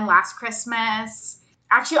 and Last Christmas.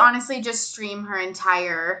 Actually, honestly, just stream her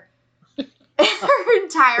entire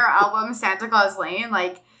album, Santa Claus Lane.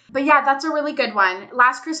 Like, but yeah, that's a really good one.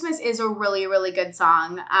 Last Christmas is a really, really good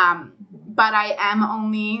song. But I am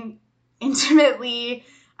only intimately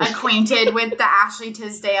acquainted with the Ashley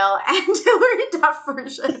Tisdale and Hilary Duff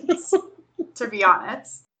versions, to be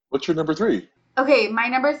honest. What's your number 3? Okay, my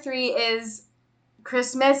number 3 is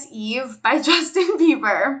Christmas Eve by Justin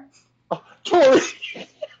Bieber. Oh, Tori!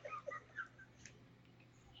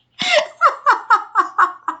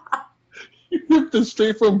 You ripped this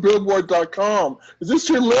straight from Billboard.com. Is this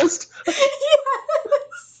your list?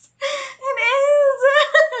 Yes, it is.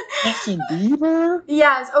 Justin Bieber?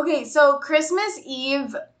 Yes. Okay, so Christmas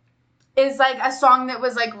Eve is like a song that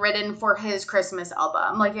was like written for his Christmas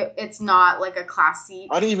album. Like it's not like a classy.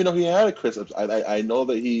 I didn't even know he had a Christmas. I know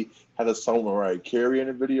that he had a song with Mariah Carey in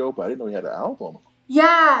a video, but I didn't know he had an album.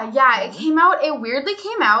 Yeah. It weirdly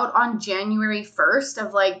came out on January 1st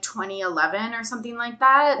of like 2011 or something like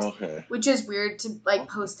that. Okay. Which is weird to like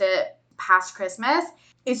post it past Christmas.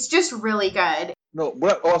 It's just really good. No,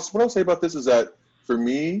 what I'll say about this is that for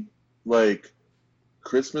me, like,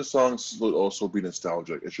 Christmas songs should also be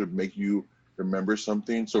nostalgic. It should make you remember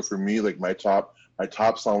something. So for me, like my top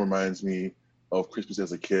song reminds me of Christmas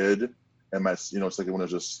as a kid, and my second one is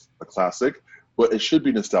just a classic. But it should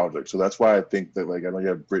be nostalgic. So that's why I think that, like, I know you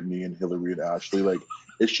have Brittany and Hillary and Ashley. Like,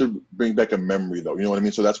 it should bring back a memory, though. You know what I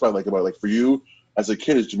mean? So that's what I like about, like, for you as a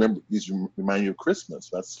kid, is these remind you of Christmas.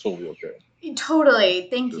 That's totally okay. Totally.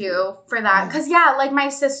 Thank you for that. Because, yeah, like, my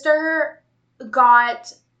sister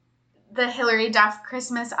got the Hilary Duff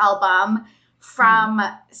Christmas album from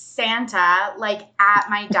Santa, like, at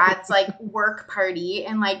my dad's, like, work party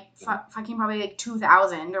in, like, fucking probably, like,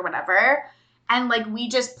 2000 or whatever. And, like, we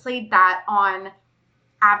just played that on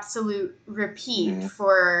absolute repeat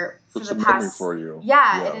for the past. For you.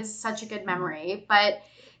 Yeah, it is such a good memory. But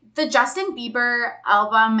the Justin Bieber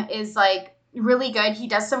album is, like, really good. He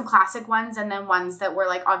does some classic ones and then ones that were,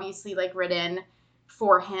 like, obviously, like, written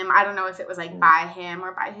for him. I don't know if it was, like, by him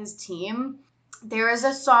or by his team. There is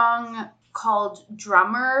a song called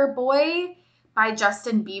Drummer Boy by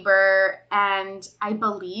Justin Bieber, and I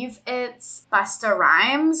believe it's Busta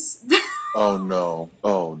Rhymes. Oh no.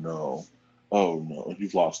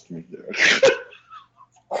 You've lost me there.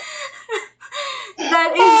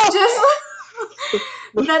 That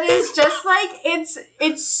is just like,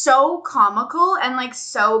 it's so comical and like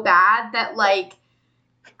so bad that like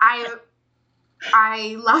I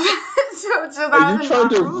love it. So Are you trying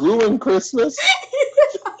to ruin Christmas?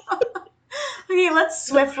 Okay, let's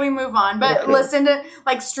swiftly move on. But listen to,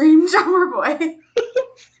 like, stream Drummer Boy.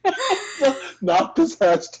 Not this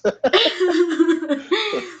hashtag.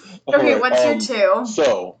 Okay, what's your 2?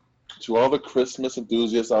 So, to all the Christmas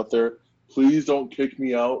enthusiasts out there, please don't kick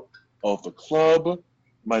me out of the club.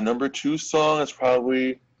 My number 2 song is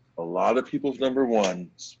probably a lot of people's number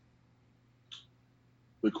 1s.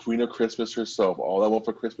 The Queen of Christmas herself. All I Want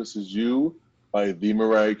for Christmas Is You by the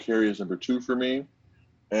Mariah Carey is number 2 for me.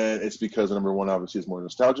 And it's because number 1 obviously is more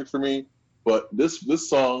nostalgic for me. But this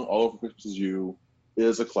song, All I Want for Christmas Is You,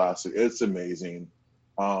 is a classic. It's amazing.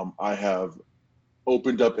 I have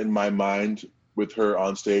opened up in my mind with her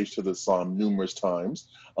on stage to this song numerous times.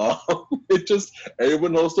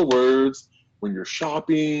 Everyone knows the words. When you're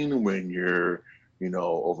shopping, when you're,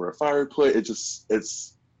 over a fireplace,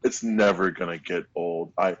 it's never gonna get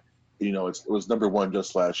old. It was number 1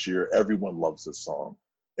 just last year. Everyone loves this song.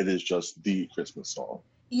 It is just the Christmas song.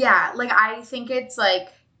 Yeah, like, I think it's, like,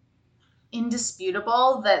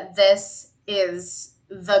 indisputable that this is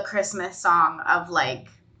the Christmas song of, like,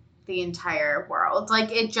 the entire world. Like,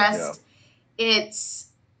 it just, it's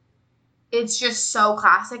just so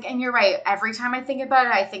classic. And you're right, every time I think about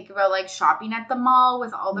it, I think about, like, shopping at the mall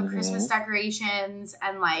with all the Christmas decorations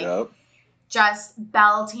and, like, just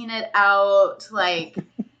belting it out, like,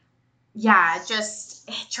 yeah, just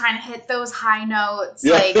trying to hit those high notes,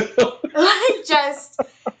 like just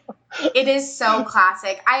It is so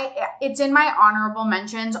classic. It's in my honorable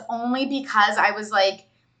mentions only because I was like,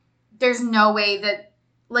 there's no way that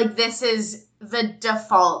like this is the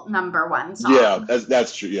default number one song. Yeah,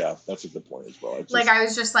 that's true. Yeah, that's a good point as well. Like I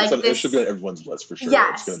was just like, it should be on everyone's list for sure.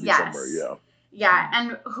 Yes, it's gonna be yes. somewhere. Yeah. Yeah,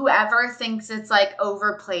 and whoever thinks it's like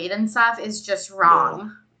overplayed and stuff is just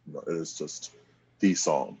wrong. No, it is just the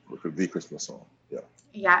song, the Christmas song. Yeah.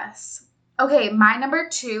 Yes. Okay, my number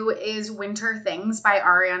 2 is Winter Things by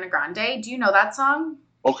Ariana Grande. Do you know that song?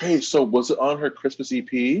 Okay, so was it on her Christmas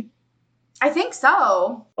EP? I think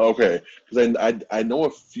so. Okay, because I know a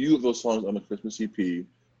few of those songs on the Christmas EP.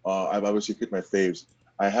 I've obviously picked my faves.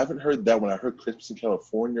 I haven't heard that one. I heard Christmas in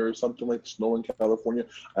California or something like Snow in California.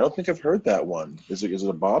 I don't think I've heard that one. Is it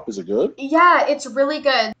a bop? Is it good? Yeah, it's really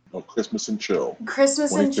good. Oh, Christmas and Chill.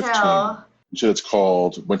 Christmas and Chill. You said it's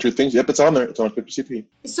called Winter Things? Yep, it's on there. It's on Christmas EP.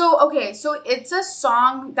 So it's a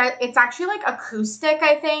song that it's actually like acoustic,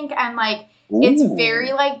 I think, and like it's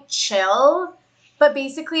very like chill. But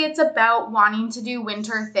basically it's about wanting to do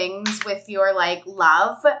winter things with your like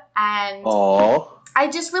love. And Aww.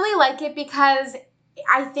 I just really like it because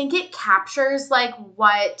I think it captures like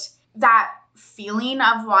what that feeling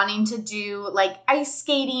of wanting to do like ice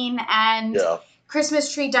skating and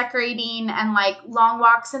Christmas tree decorating and like long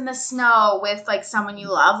walks in the snow with like someone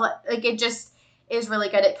you love. Like it just is really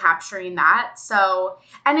good at capturing that. So,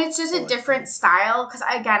 and it's just a different style because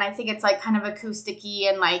again, I think it's like kind of acousticy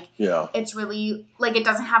and like it's really like it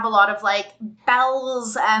doesn't have a lot of like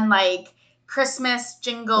bells and like Christmas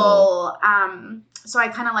jingle. So I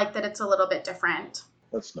kind of like that it's a little bit different.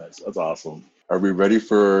 That's nice. That's awesome. Are we ready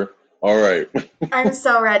for? All right. I'm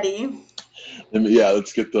so ready.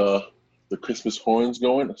 Let's get the Christmas horns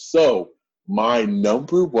going. So my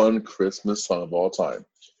number 1 Christmas song of all time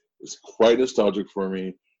is quite nostalgic for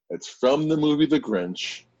me. It's from the movie The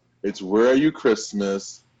Grinch. It's Where Are You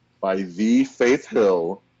Christmas by the Faith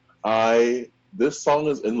Hill. This song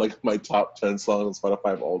is in like my top 10 songs on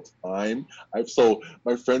Spotify of all time. So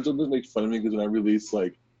my friends always make fun of me because when I release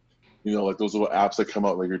like, you know, like those little apps that come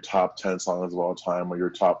out like your top 10 songs of all time or your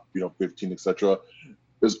top, 15, etc.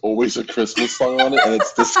 There's always a Christmas song on it, and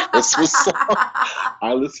it's this Christmas song.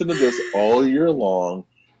 I listen to this all year long.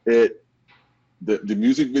 The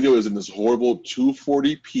music video is in this horrible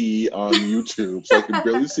 240p on YouTube, so I can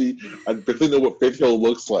barely see. I barely know what Faith Hill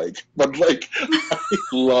looks like, but like I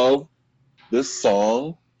love this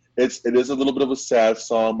song. It is a little bit of a sad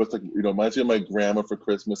song, but it's like reminds me of my grandma for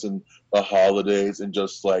Christmas and the holidays, and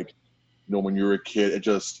just like when you were a kid,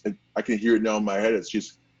 I can hear it now in my head. It's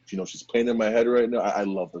just she's playing in my head right now. I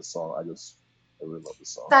love this song. I really love this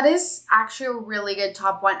song. That is actually a really good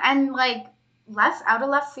top 1, and like out of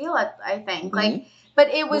left field, I think. Like, but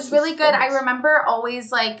it was really good. I remember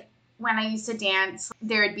always like when I used to dance,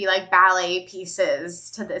 there would be like ballet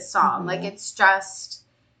pieces to this song. Like it's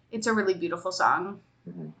a really beautiful song.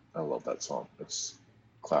 I love that song. It's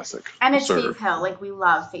classic. And it's Faith Hill. Like we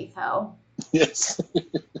love Faith Hill. Yes.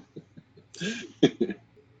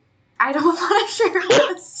 I don't want to share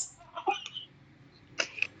this.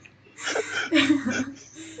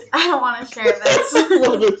 I don't want to share this.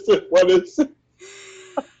 What is it?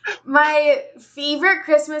 My favorite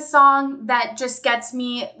Christmas song that just gets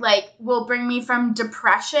me, like, will bring me from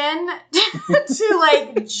depression to,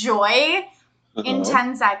 like, joy in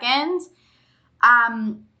 10 seconds.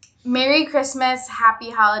 Merry Christmas, Happy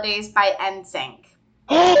Holidays by NSYNC.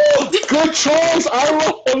 Good choice!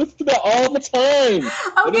 I listen to that all the time.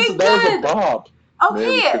 Okay, good. That was a bop.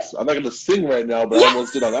 Okay. I'm not going to sing right now, but I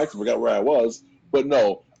almost did on accident. Forgot where I was. But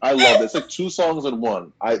no, I love it. It's like 2 songs in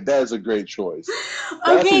one. That is a great choice.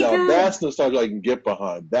 That's nostalgia I can get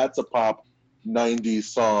behind. That's a pop 90s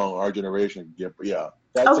song our generation can get. Yeah,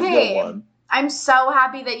 that's a good one. I'm so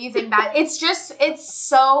happy that you think that. It's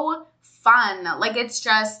so fun. Like, it's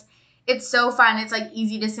so fun. It's, like,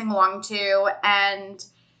 easy to sing along to. And,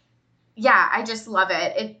 yeah, I just love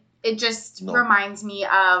it. It just reminds me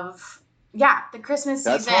of, the Christmas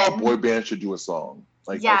season. That's how a boy band should do a song.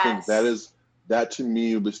 Like, I think that to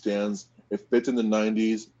me stands, it fits in the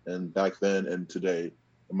 90s and back then and today,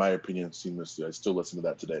 in my opinion, seamlessly. I still listen to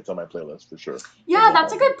that today. It's on my playlist for sure. Yeah,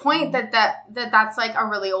 that's a good point that's like a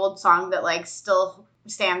really old song that like still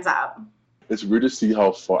stands up. It's weird to see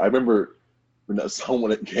how far. I remember when that song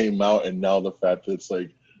when it came out, and now the fact that it's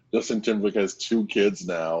like Justin Timberlake has 2 kids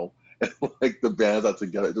now, and like the band's out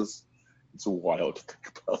together. It's wild to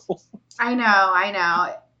think about. I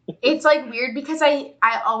know. It's like weird because I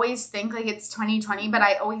always think like it's 2020, but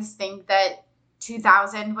I always think that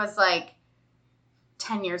 2000 was like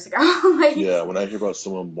 10 years ago. Like, yeah, when I hear about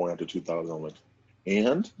someone born after 2000, I'm like,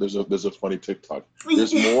 And there's a funny TikTok.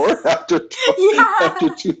 There's more after Yeah.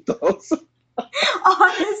 2000.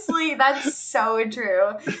 Honestly, that's so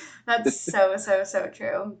true. That's so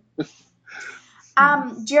true. Do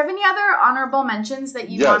you have any other honorable mentions that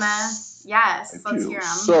you wanna? Yes, Yes, I let's do. hear them.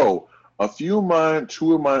 So a few of mine,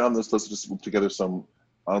 two of mine on this list, just put together some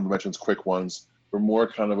honorable mentions, quick ones, for more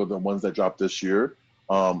kind of the ones that dropped this year.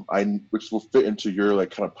 Which will fit into your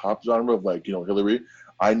like kind of pop genre of like, Hillary.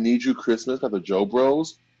 I Need You Christmas by the Joe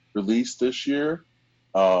Bros, released this year.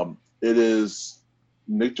 It is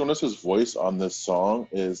Nick Jonas's voice on this song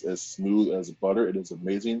is as smooth as butter. It is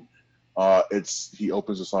amazing. He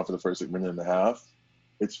opens the song for the first like minute and a half.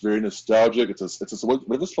 It's very nostalgic. It's a bit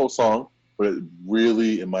of a slow song, but it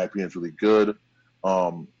really, in my opinion, is really good.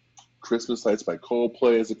 Um, Christmas Lights by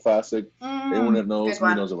Coldplay is a classic. Anyone that knows good me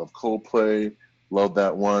one. knows I love Coldplay. Love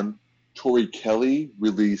that one. Tori Kelly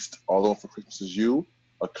released All I Want for Christmas Is You,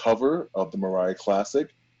 a cover of the Mariah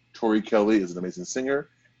classic. Tori Kelly is an amazing singer.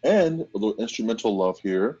 And a little instrumental love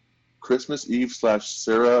here. Christmas Eve /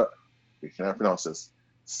 Sarah, I cannot pronounce this.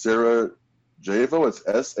 Sarah Javo, it's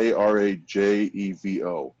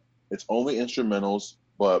Sarajevo. It's only instrumentals,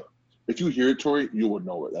 but if you hear it, Tori, you would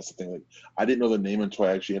know it. That's the thing. Like, I didn't know the name until I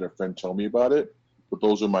actually had a friend tell me about it. But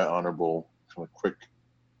those are my honorable kind of quick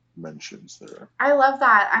mentions there. I love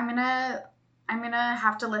that. I'm gonna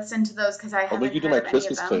have to listen to those because I I'll haven't link you to heard my of any of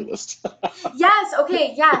Christmas them. playlist. Yes,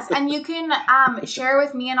 okay, yes. And you can share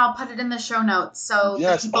with me and I'll put it in the show notes so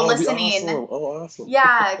Yes, the people that'd be listening awesome. Oh, awesome.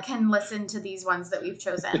 yeah, can listen to these ones that we've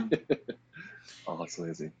chosen. Oh, that's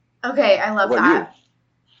amazing. Okay, I love What about that.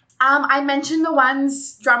 I mentioned the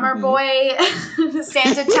ones Drummer Boy,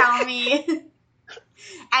 Santa Tell Me,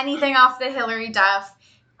 anything off the Hilary Duff,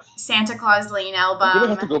 Santa Claus Lane album. I'm gonna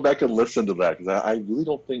have to go back and listen to that because I really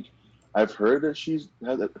don't think I've heard that she's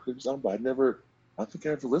had that song, but I don't think I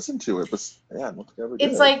ever listened to it. But yeah, I don't think I ever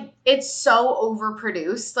did. It's like it's so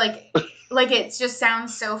overproduced, like it just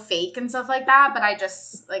sounds so fake and stuff like that. But I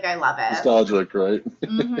just I love it. Nostalgic, right?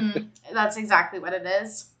 That's exactly what it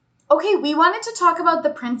is. Okay, we wanted to talk about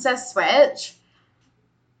The Princess Switch.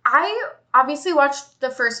 I obviously watched the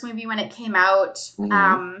first movie when it came out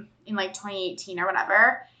in like 2018 or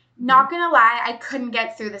whatever. Not gonna lie, I couldn't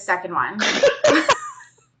get through the second one.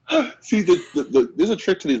 See, there's a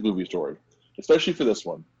trick to these movies, Tori, especially for this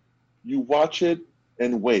one. You watch it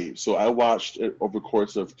and wait. So I watched it over the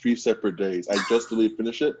course of 3 separate days. I just really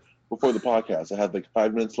finished it before the podcast. I had like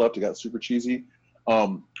 5 minutes left. It got super cheesy.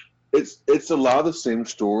 It's a lot of the same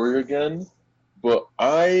story again, but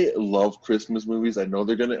I love Christmas movies. I know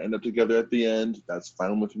they're gonna end up together at the end. That's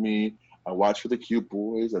fine with me. I watch for the cute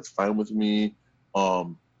boys. That's fine with me.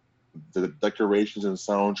 The decorations and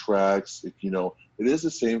soundtracks, it is the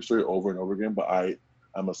same story over and over again, but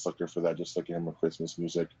I'm a sucker for that, just like I am with Christmas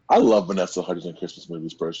music. I love Vanessa Hudgens in Christmas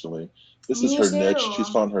movies, personally. This is her niche. She's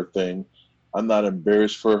found her thing. I'm not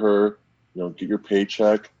embarrassed for her. Get your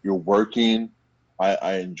paycheck. You're working.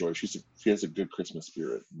 I enjoy. She has a good Christmas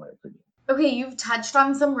spirit, in my opinion. Okay, you've touched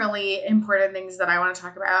on some really important things that I want to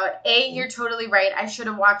talk about. You're totally right. I should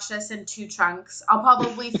have watched this in 2 chunks. I'll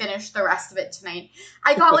probably finish the rest of it tonight.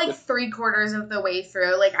 I got like 3/4 of the way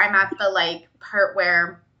through. Like I'm at the part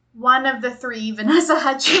where one of the 3 Vanessa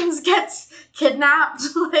Hudgens gets kidnapped.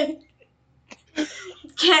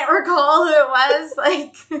 Can't recall who it was.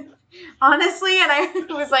 Honestly, and it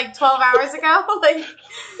was 12 hours ago.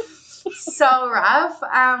 So rough.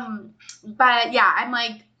 But yeah, I'm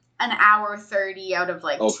an hour 30 out of 2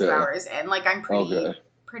 hours in. I'm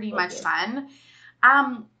pretty much done.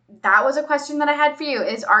 That was a question that I had for you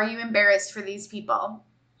is, are you embarrassed for these people?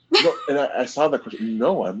 No, and I saw that question.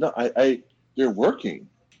 No, I'm not. They're working.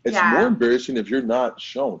 It's more embarrassing if you're not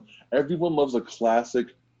shown. Everyone loves a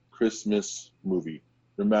classic Christmas movie,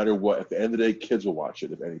 no matter what. At the end of the day, kids will watch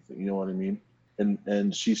it, if anything. You know what I mean?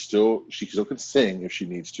 And she still can sing if she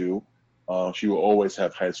needs to. She will always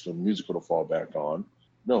have High School Musical to fall back on.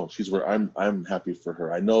 No, she's where I'm happy for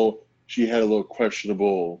her. I know she had a little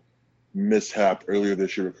questionable mishap earlier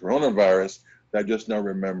this year with coronavirus that just now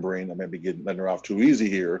remembering. I might be letting her off too easy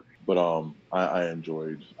here, but I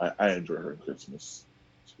enjoy her in Christmas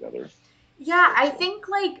together. Yeah, I think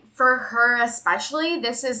for her especially,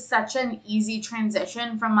 this is such an easy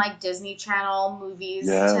transition from Disney Channel movies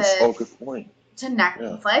to good point. To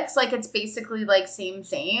Netflix. Yeah. It's basically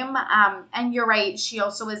same. And you're right, she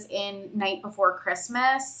also was in Night Before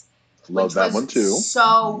Christmas. Love that one too.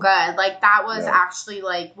 So good. That was actually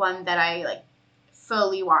one that I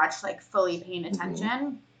fully watched, fully paying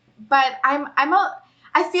attention. But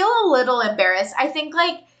I feel a little embarrassed. I think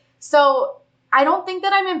so I don't think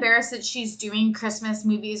that I'm embarrassed that she's doing Christmas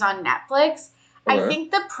movies on Netflix. I Okay.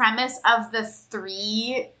 think the premise of the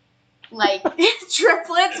three, like,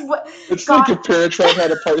 triplets It's like got, if Parent Trap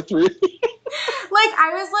had a part 3. like,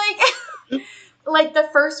 I was like the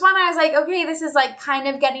first one, I was like, okay, this is, like, kind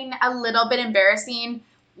of getting a little bit embarrassing,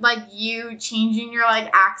 like, you changing your, like,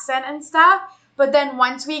 accent and stuff. But then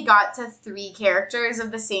once we got to 3 characters of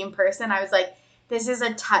the same person, I was like, this is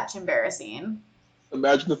a touch embarrassing.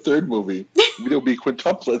 Imagine the third movie. It'll be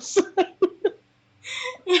quintuplets.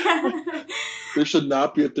 Yeah. There should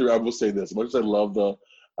not be a third. I will say this. As much as I love the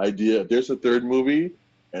idea, if there's a third movie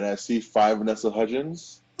and I see 5 Vanessa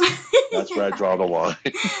Hudgens, that's where I draw the line.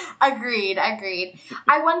 Agreed.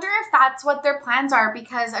 I wonder if that's what their plans are,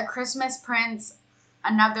 because A Christmas Prince,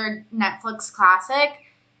 another Netflix classic,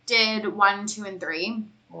 did 1, 2, and 3.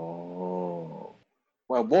 Oh.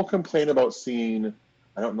 Well, I won't complain about seeing,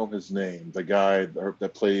 I don't know his name, the guy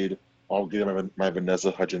that played, I'll get my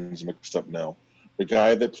Vanessa Hudgens mixed up now. The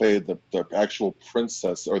guy that played the actual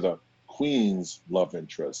princess or the queen's love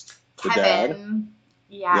interest. The dad. Kevin.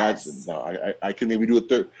 That's Yes. no, I can maybe do a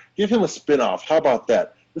third. Give him a spin-off. How about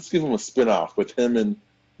that? Let's give him a spin-off with him and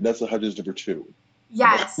Vanessa Hudgens number 2.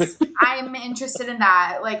 Yes. I'm interested in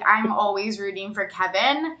that. Like, I'm always rooting for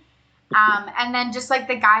Kevin. And then just like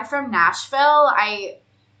the guy from Nashville,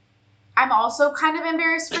 I'm also kind of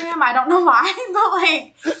embarrassed for him. I don't know why, but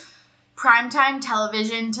like primetime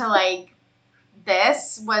television to like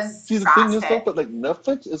this was See, the thing is though, drastic. but like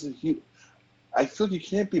Netflix is a huge. I feel like you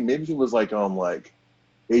can't be. Maybe if it was like on like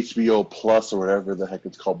HBO Plus or whatever the heck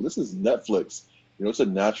it's called. But this is Netflix. You know, it's a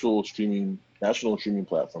national streaming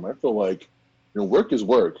platform. I feel like, work is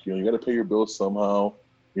work. You got to pay your bills somehow.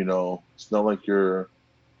 It's not like you're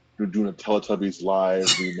doing a Teletubbies live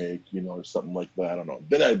remake, or something like that. I don't know.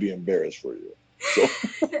 Then I'd be embarrassed for you. So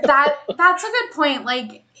That's a good point.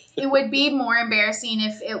 Like, it would be more embarrassing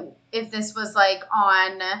if this was like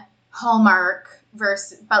on Hallmark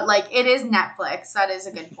but like it is Netflix. That is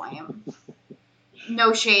a good point.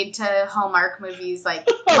 No shade to Hallmark movies. Like,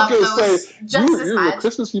 I love was gonna those say, just as the much.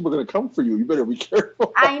 Christmas people are gonna come for you. You better be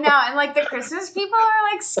careful. I know, and like the Christmas people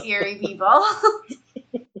are like scary people.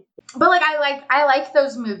 But like I like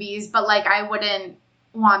those movies, but like I wouldn't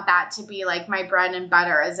want that to be like my bread and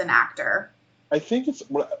butter as an actor. I think that's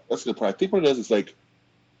a good point. I think what it is like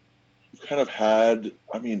you kind of had.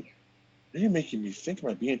 I mean, you're making me think, am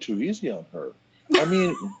I being too easy on her? I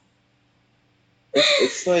mean,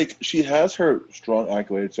 it's like she has her strong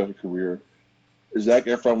accolades throughout her career. Zac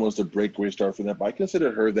Efron was the breakaway star for that, but I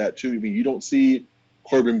consider her that too. I mean, you don't see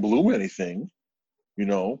Corbin Bloom anything, you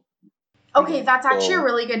know. Okay, that's actually a So,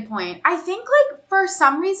 really good point. I think like for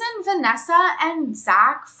some reason Vanessa and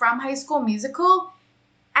Zach from High School Musical,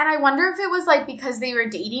 and I wonder if it was like because they were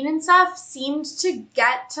dating and stuff, seemed to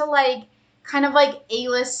get to like kind of like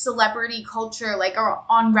A-list celebrity culture, like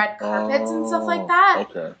on red carpets and stuff like that.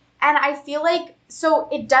 okay. And I feel like, so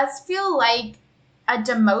it does feel like a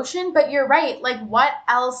demotion, but you're right. Like, what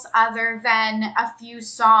else other than a few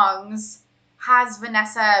songs has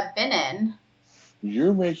Vanessa been in?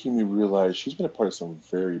 You're making me realize she's been a part of some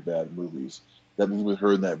very bad movies. That movie with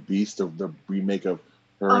her and that Beast, of the remake of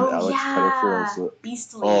her and Oh, Alex yeah. Pettyfer.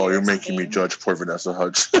 Beastly. Oh, or you're making me something. judge poor Vanessa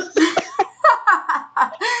Hudgens.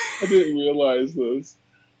 I didn't realize this.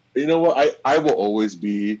 You know what? I will always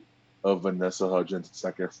be a Vanessa Hudgens and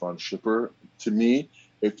Zac Efron shipper. To me,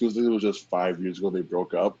 it feels like it was just 5 years ago they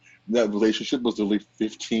broke up. And that relationship was literally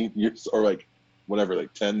 15 years or like whatever,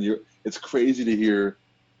 like 10 years. It's crazy to hear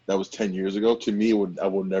that was 10 years ago. To me, I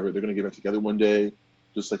will never. They're gonna get back together one day,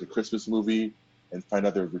 just like a Christmas movie, and find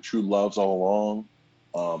out they were true loves all along.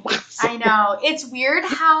 I know. It's weird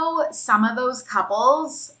how some of those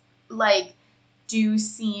couples, like, do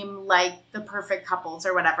seem like the perfect couples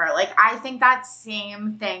or whatever. Like, I think that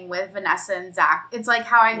same thing with Vanessa and Zach. It's like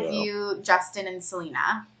how I Yeah. view Justin and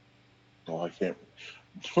Selena. Oh, I can't.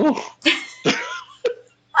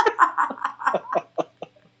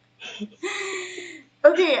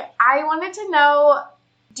 Okay, I wanted to know,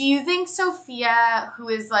 do you think Sophia, who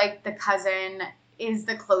is like the cousin, is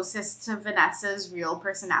the closest to Vanessa's real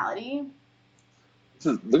personality?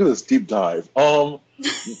 Look at this deep dive.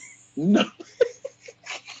 No.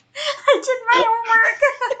 I did my homework,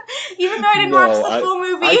 even though I didn't watch the full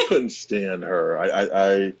movie. I couldn't stand her.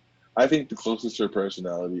 I think the closest to her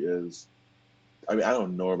personality is, I mean, I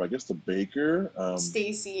don't know her, but I guess the baker.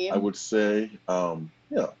 Stacy. I would say,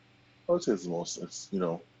 yeah, I would say it's the most. It's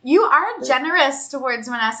You are generous towards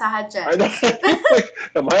Vanessa Hudgens. I know. Like,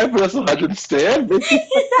 am I a Vanessa Hudgens stan?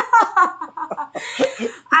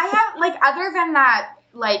 I have, like, other than that,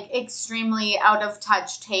 like, extremely out of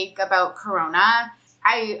touch take about Corona,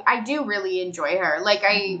 I do really enjoy her. Like,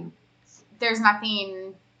 there's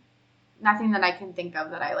nothing nothing that I can think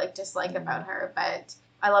of that I like dislike about her, but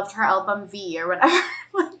I loved her album V or whatever.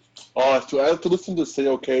 Oh, I have to listen to Say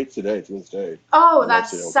Okay today, to this day. Oh, I love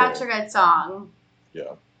that's Say Okay. such a good song.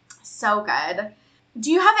 Yeah. So good.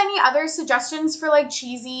 Do you have any other suggestions for like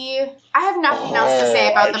cheesy? I have nothing else to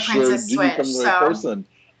say about I the sure Princess did. You Switch. come to the right person.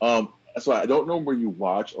 So I don't know where you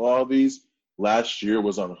watch a lot of these. Last year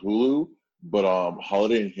was on Hulu, but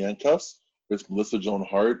Holiday in Handcuffs with Melissa Joan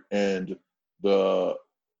Hart and the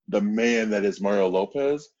man that is Mario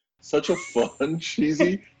Lopez. Such a fun,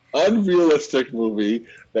 cheesy, unrealistic movie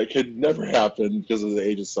that could never happen because of the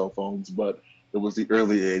age of cell phones, but it was the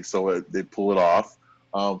early age, so they pull it off.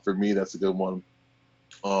 For me, that's a good one.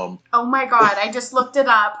 Oh my God, I just looked it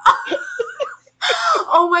up.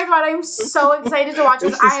 Oh my God, I'm so excited to watch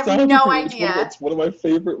this. I have no idea. It's one of my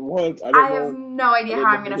favorite ones. I have no idea how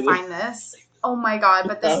I'm going to find this. Oh my God,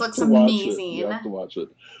 but this looks amazing. You have to watch it.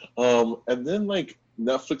 And then like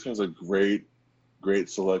Netflix has a great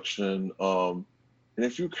selection. And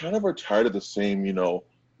if you kind of are tired of the same,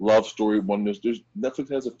 love story one, there's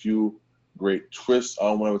Netflix has a few great twists.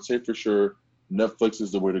 I would say for sure Netflix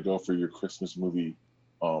is the way to go for your Christmas movie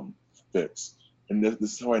fix. And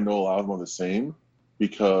this is how I know a lot of them are the same,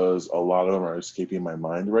 because a lot of them are escaping my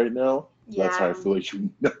mind right now. Yeah. That's how I feel like you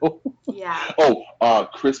know. Yeah. Oh,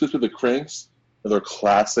 Christmas with the Cranks, another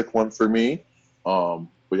classic one for me. But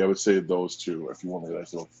yeah, I would say those two if you want a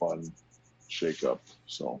nice little fun shake up.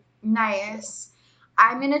 So nice.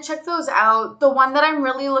 I'm gonna check those out. The one that I'm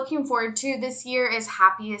really looking forward to this year is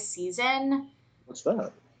Happiest Season. What's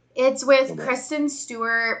that? It's with Kristen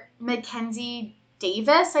Stewart, Mackenzie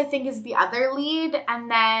Davis, I think, is the other lead, and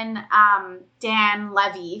then Dan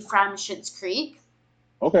Levy from Schitt's Creek.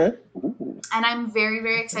 Okay. Ooh. And I'm very,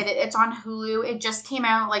 very excited. It's on Hulu. It just came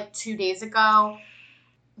out like 2 days ago.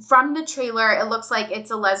 From the trailer, it looks like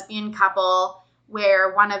it's a lesbian couple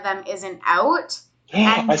where one of them isn't out.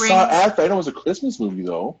 I saw it. I know it was a Christmas movie,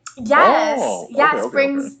 though. Yes. Okay,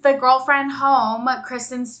 brings the girlfriend home,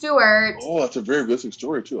 Kristen Stewart. Oh, that's a very realistic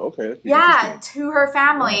story, too. Okay. Yeah, to her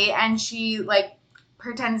family. Yeah. And she, like,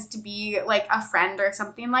 pretends to be, like, a friend or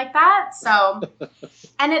something like that. So,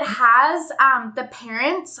 and it has, the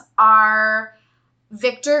parents are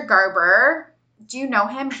Victor Garber. Do you know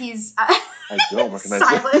him? He's... I don't recognize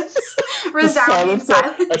silence. Resounding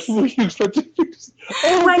silence.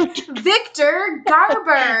 Like, Victor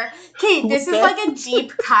Garber. Okay, this is like a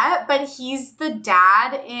deep cut, but he's the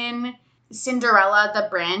dad in Cinderella, the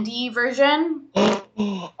Brandy version.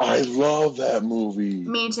 I love that movie.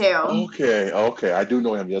 Me too. Okay. I do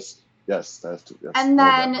know him. Yes, that's true. Yes. And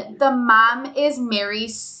then the mom is Mary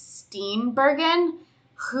Steenburgen,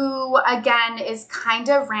 who, again, is kind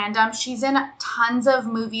of random. She's in tons of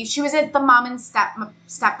movies. She was in The Mom and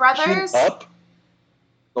Step Brothers. Up?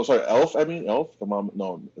 Oh, sorry, Elf? I mean, Elf? The mom?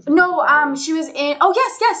 No. No, she was in... Oh,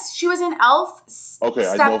 yes. She was in Elf, okay,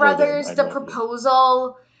 Step Brothers, The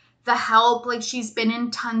Proposal, The Help. Like, she's been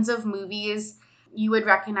in tons of movies. You would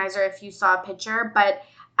recognize her if you saw a picture. But,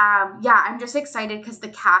 yeah, I'm just excited because the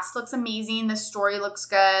cast looks amazing. The story looks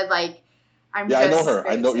good. Like, I know her.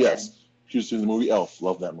 I know, yes. She was in the movie Elf.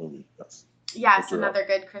 Love that movie. Yes, another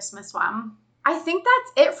good Christmas one. I think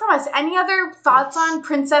that's it from us. Any other thoughts on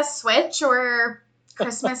Princess Switch or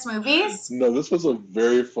Christmas movies? No, this was a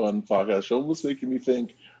very fun podcast. Almost making me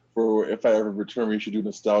think, for if I ever return, we should do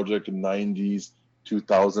nostalgic 90s,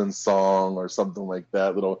 2000s song or something like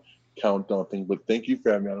that, little countdown thing. But thank you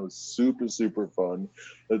for having me on. It was super, super fun.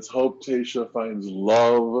 Let's hope Tayshia finds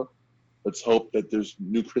love. Let's hope that there's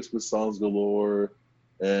new Christmas songs galore.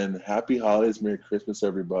 And happy holidays, Merry Christmas,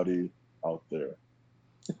 everybody out there.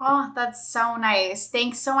 Oh, that's so nice.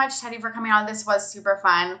 Thanks so much, Teddy, for coming on. This was super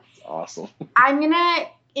fun. Awesome. I'm going to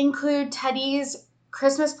include Teddy's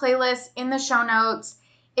Christmas playlist in the show notes.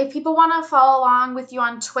 If people want to follow along with you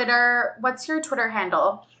on Twitter, what's your Twitter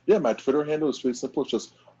handle? Yeah, my Twitter handle is pretty simple. It's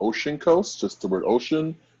just Ocean Coast, just the word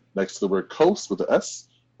ocean next to the word coast with an S.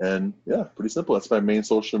 And yeah, pretty simple. That's my main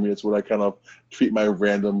social media. It's what I kind of tweet my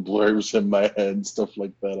random blurbs in my head, stuff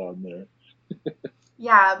like that on there.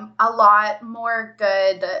 Yeah, a lot more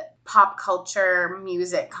good pop culture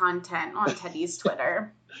music content on Teddy's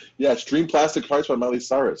Twitter. Yeah, stream Plastic Hearts by Miley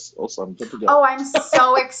Cyrus. Also, I'm good to go. Oh, I'm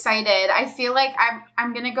so excited. I feel like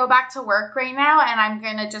I'm going to go back to work right now and I'm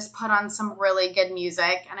going to just put on some really good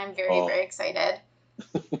music. And I'm very, very excited.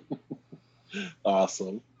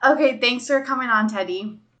 Awesome. Okay, thanks for coming on,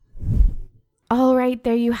 Teddy. All right,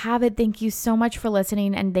 there you have it. Thank you so much for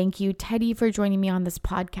listening. And thank you, Teddy, for joining me on this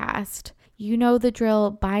podcast. You know the drill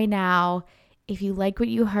by now. If you like what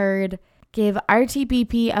you heard, give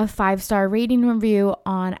RTBP a 5-star rating review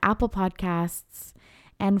on Apple Podcasts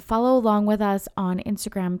and follow along with us on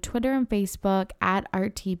Instagram, Twitter, and Facebook at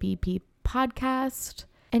RTBP Podcast.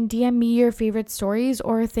 And DM me your favorite stories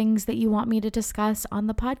or things that you want me to discuss on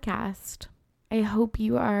the podcast. I hope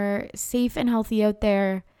you are safe and healthy out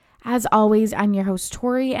there. As always, I'm your host,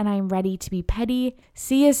 Tori, and I'm ready to be petty.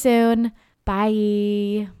 See you soon.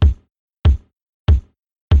 Bye.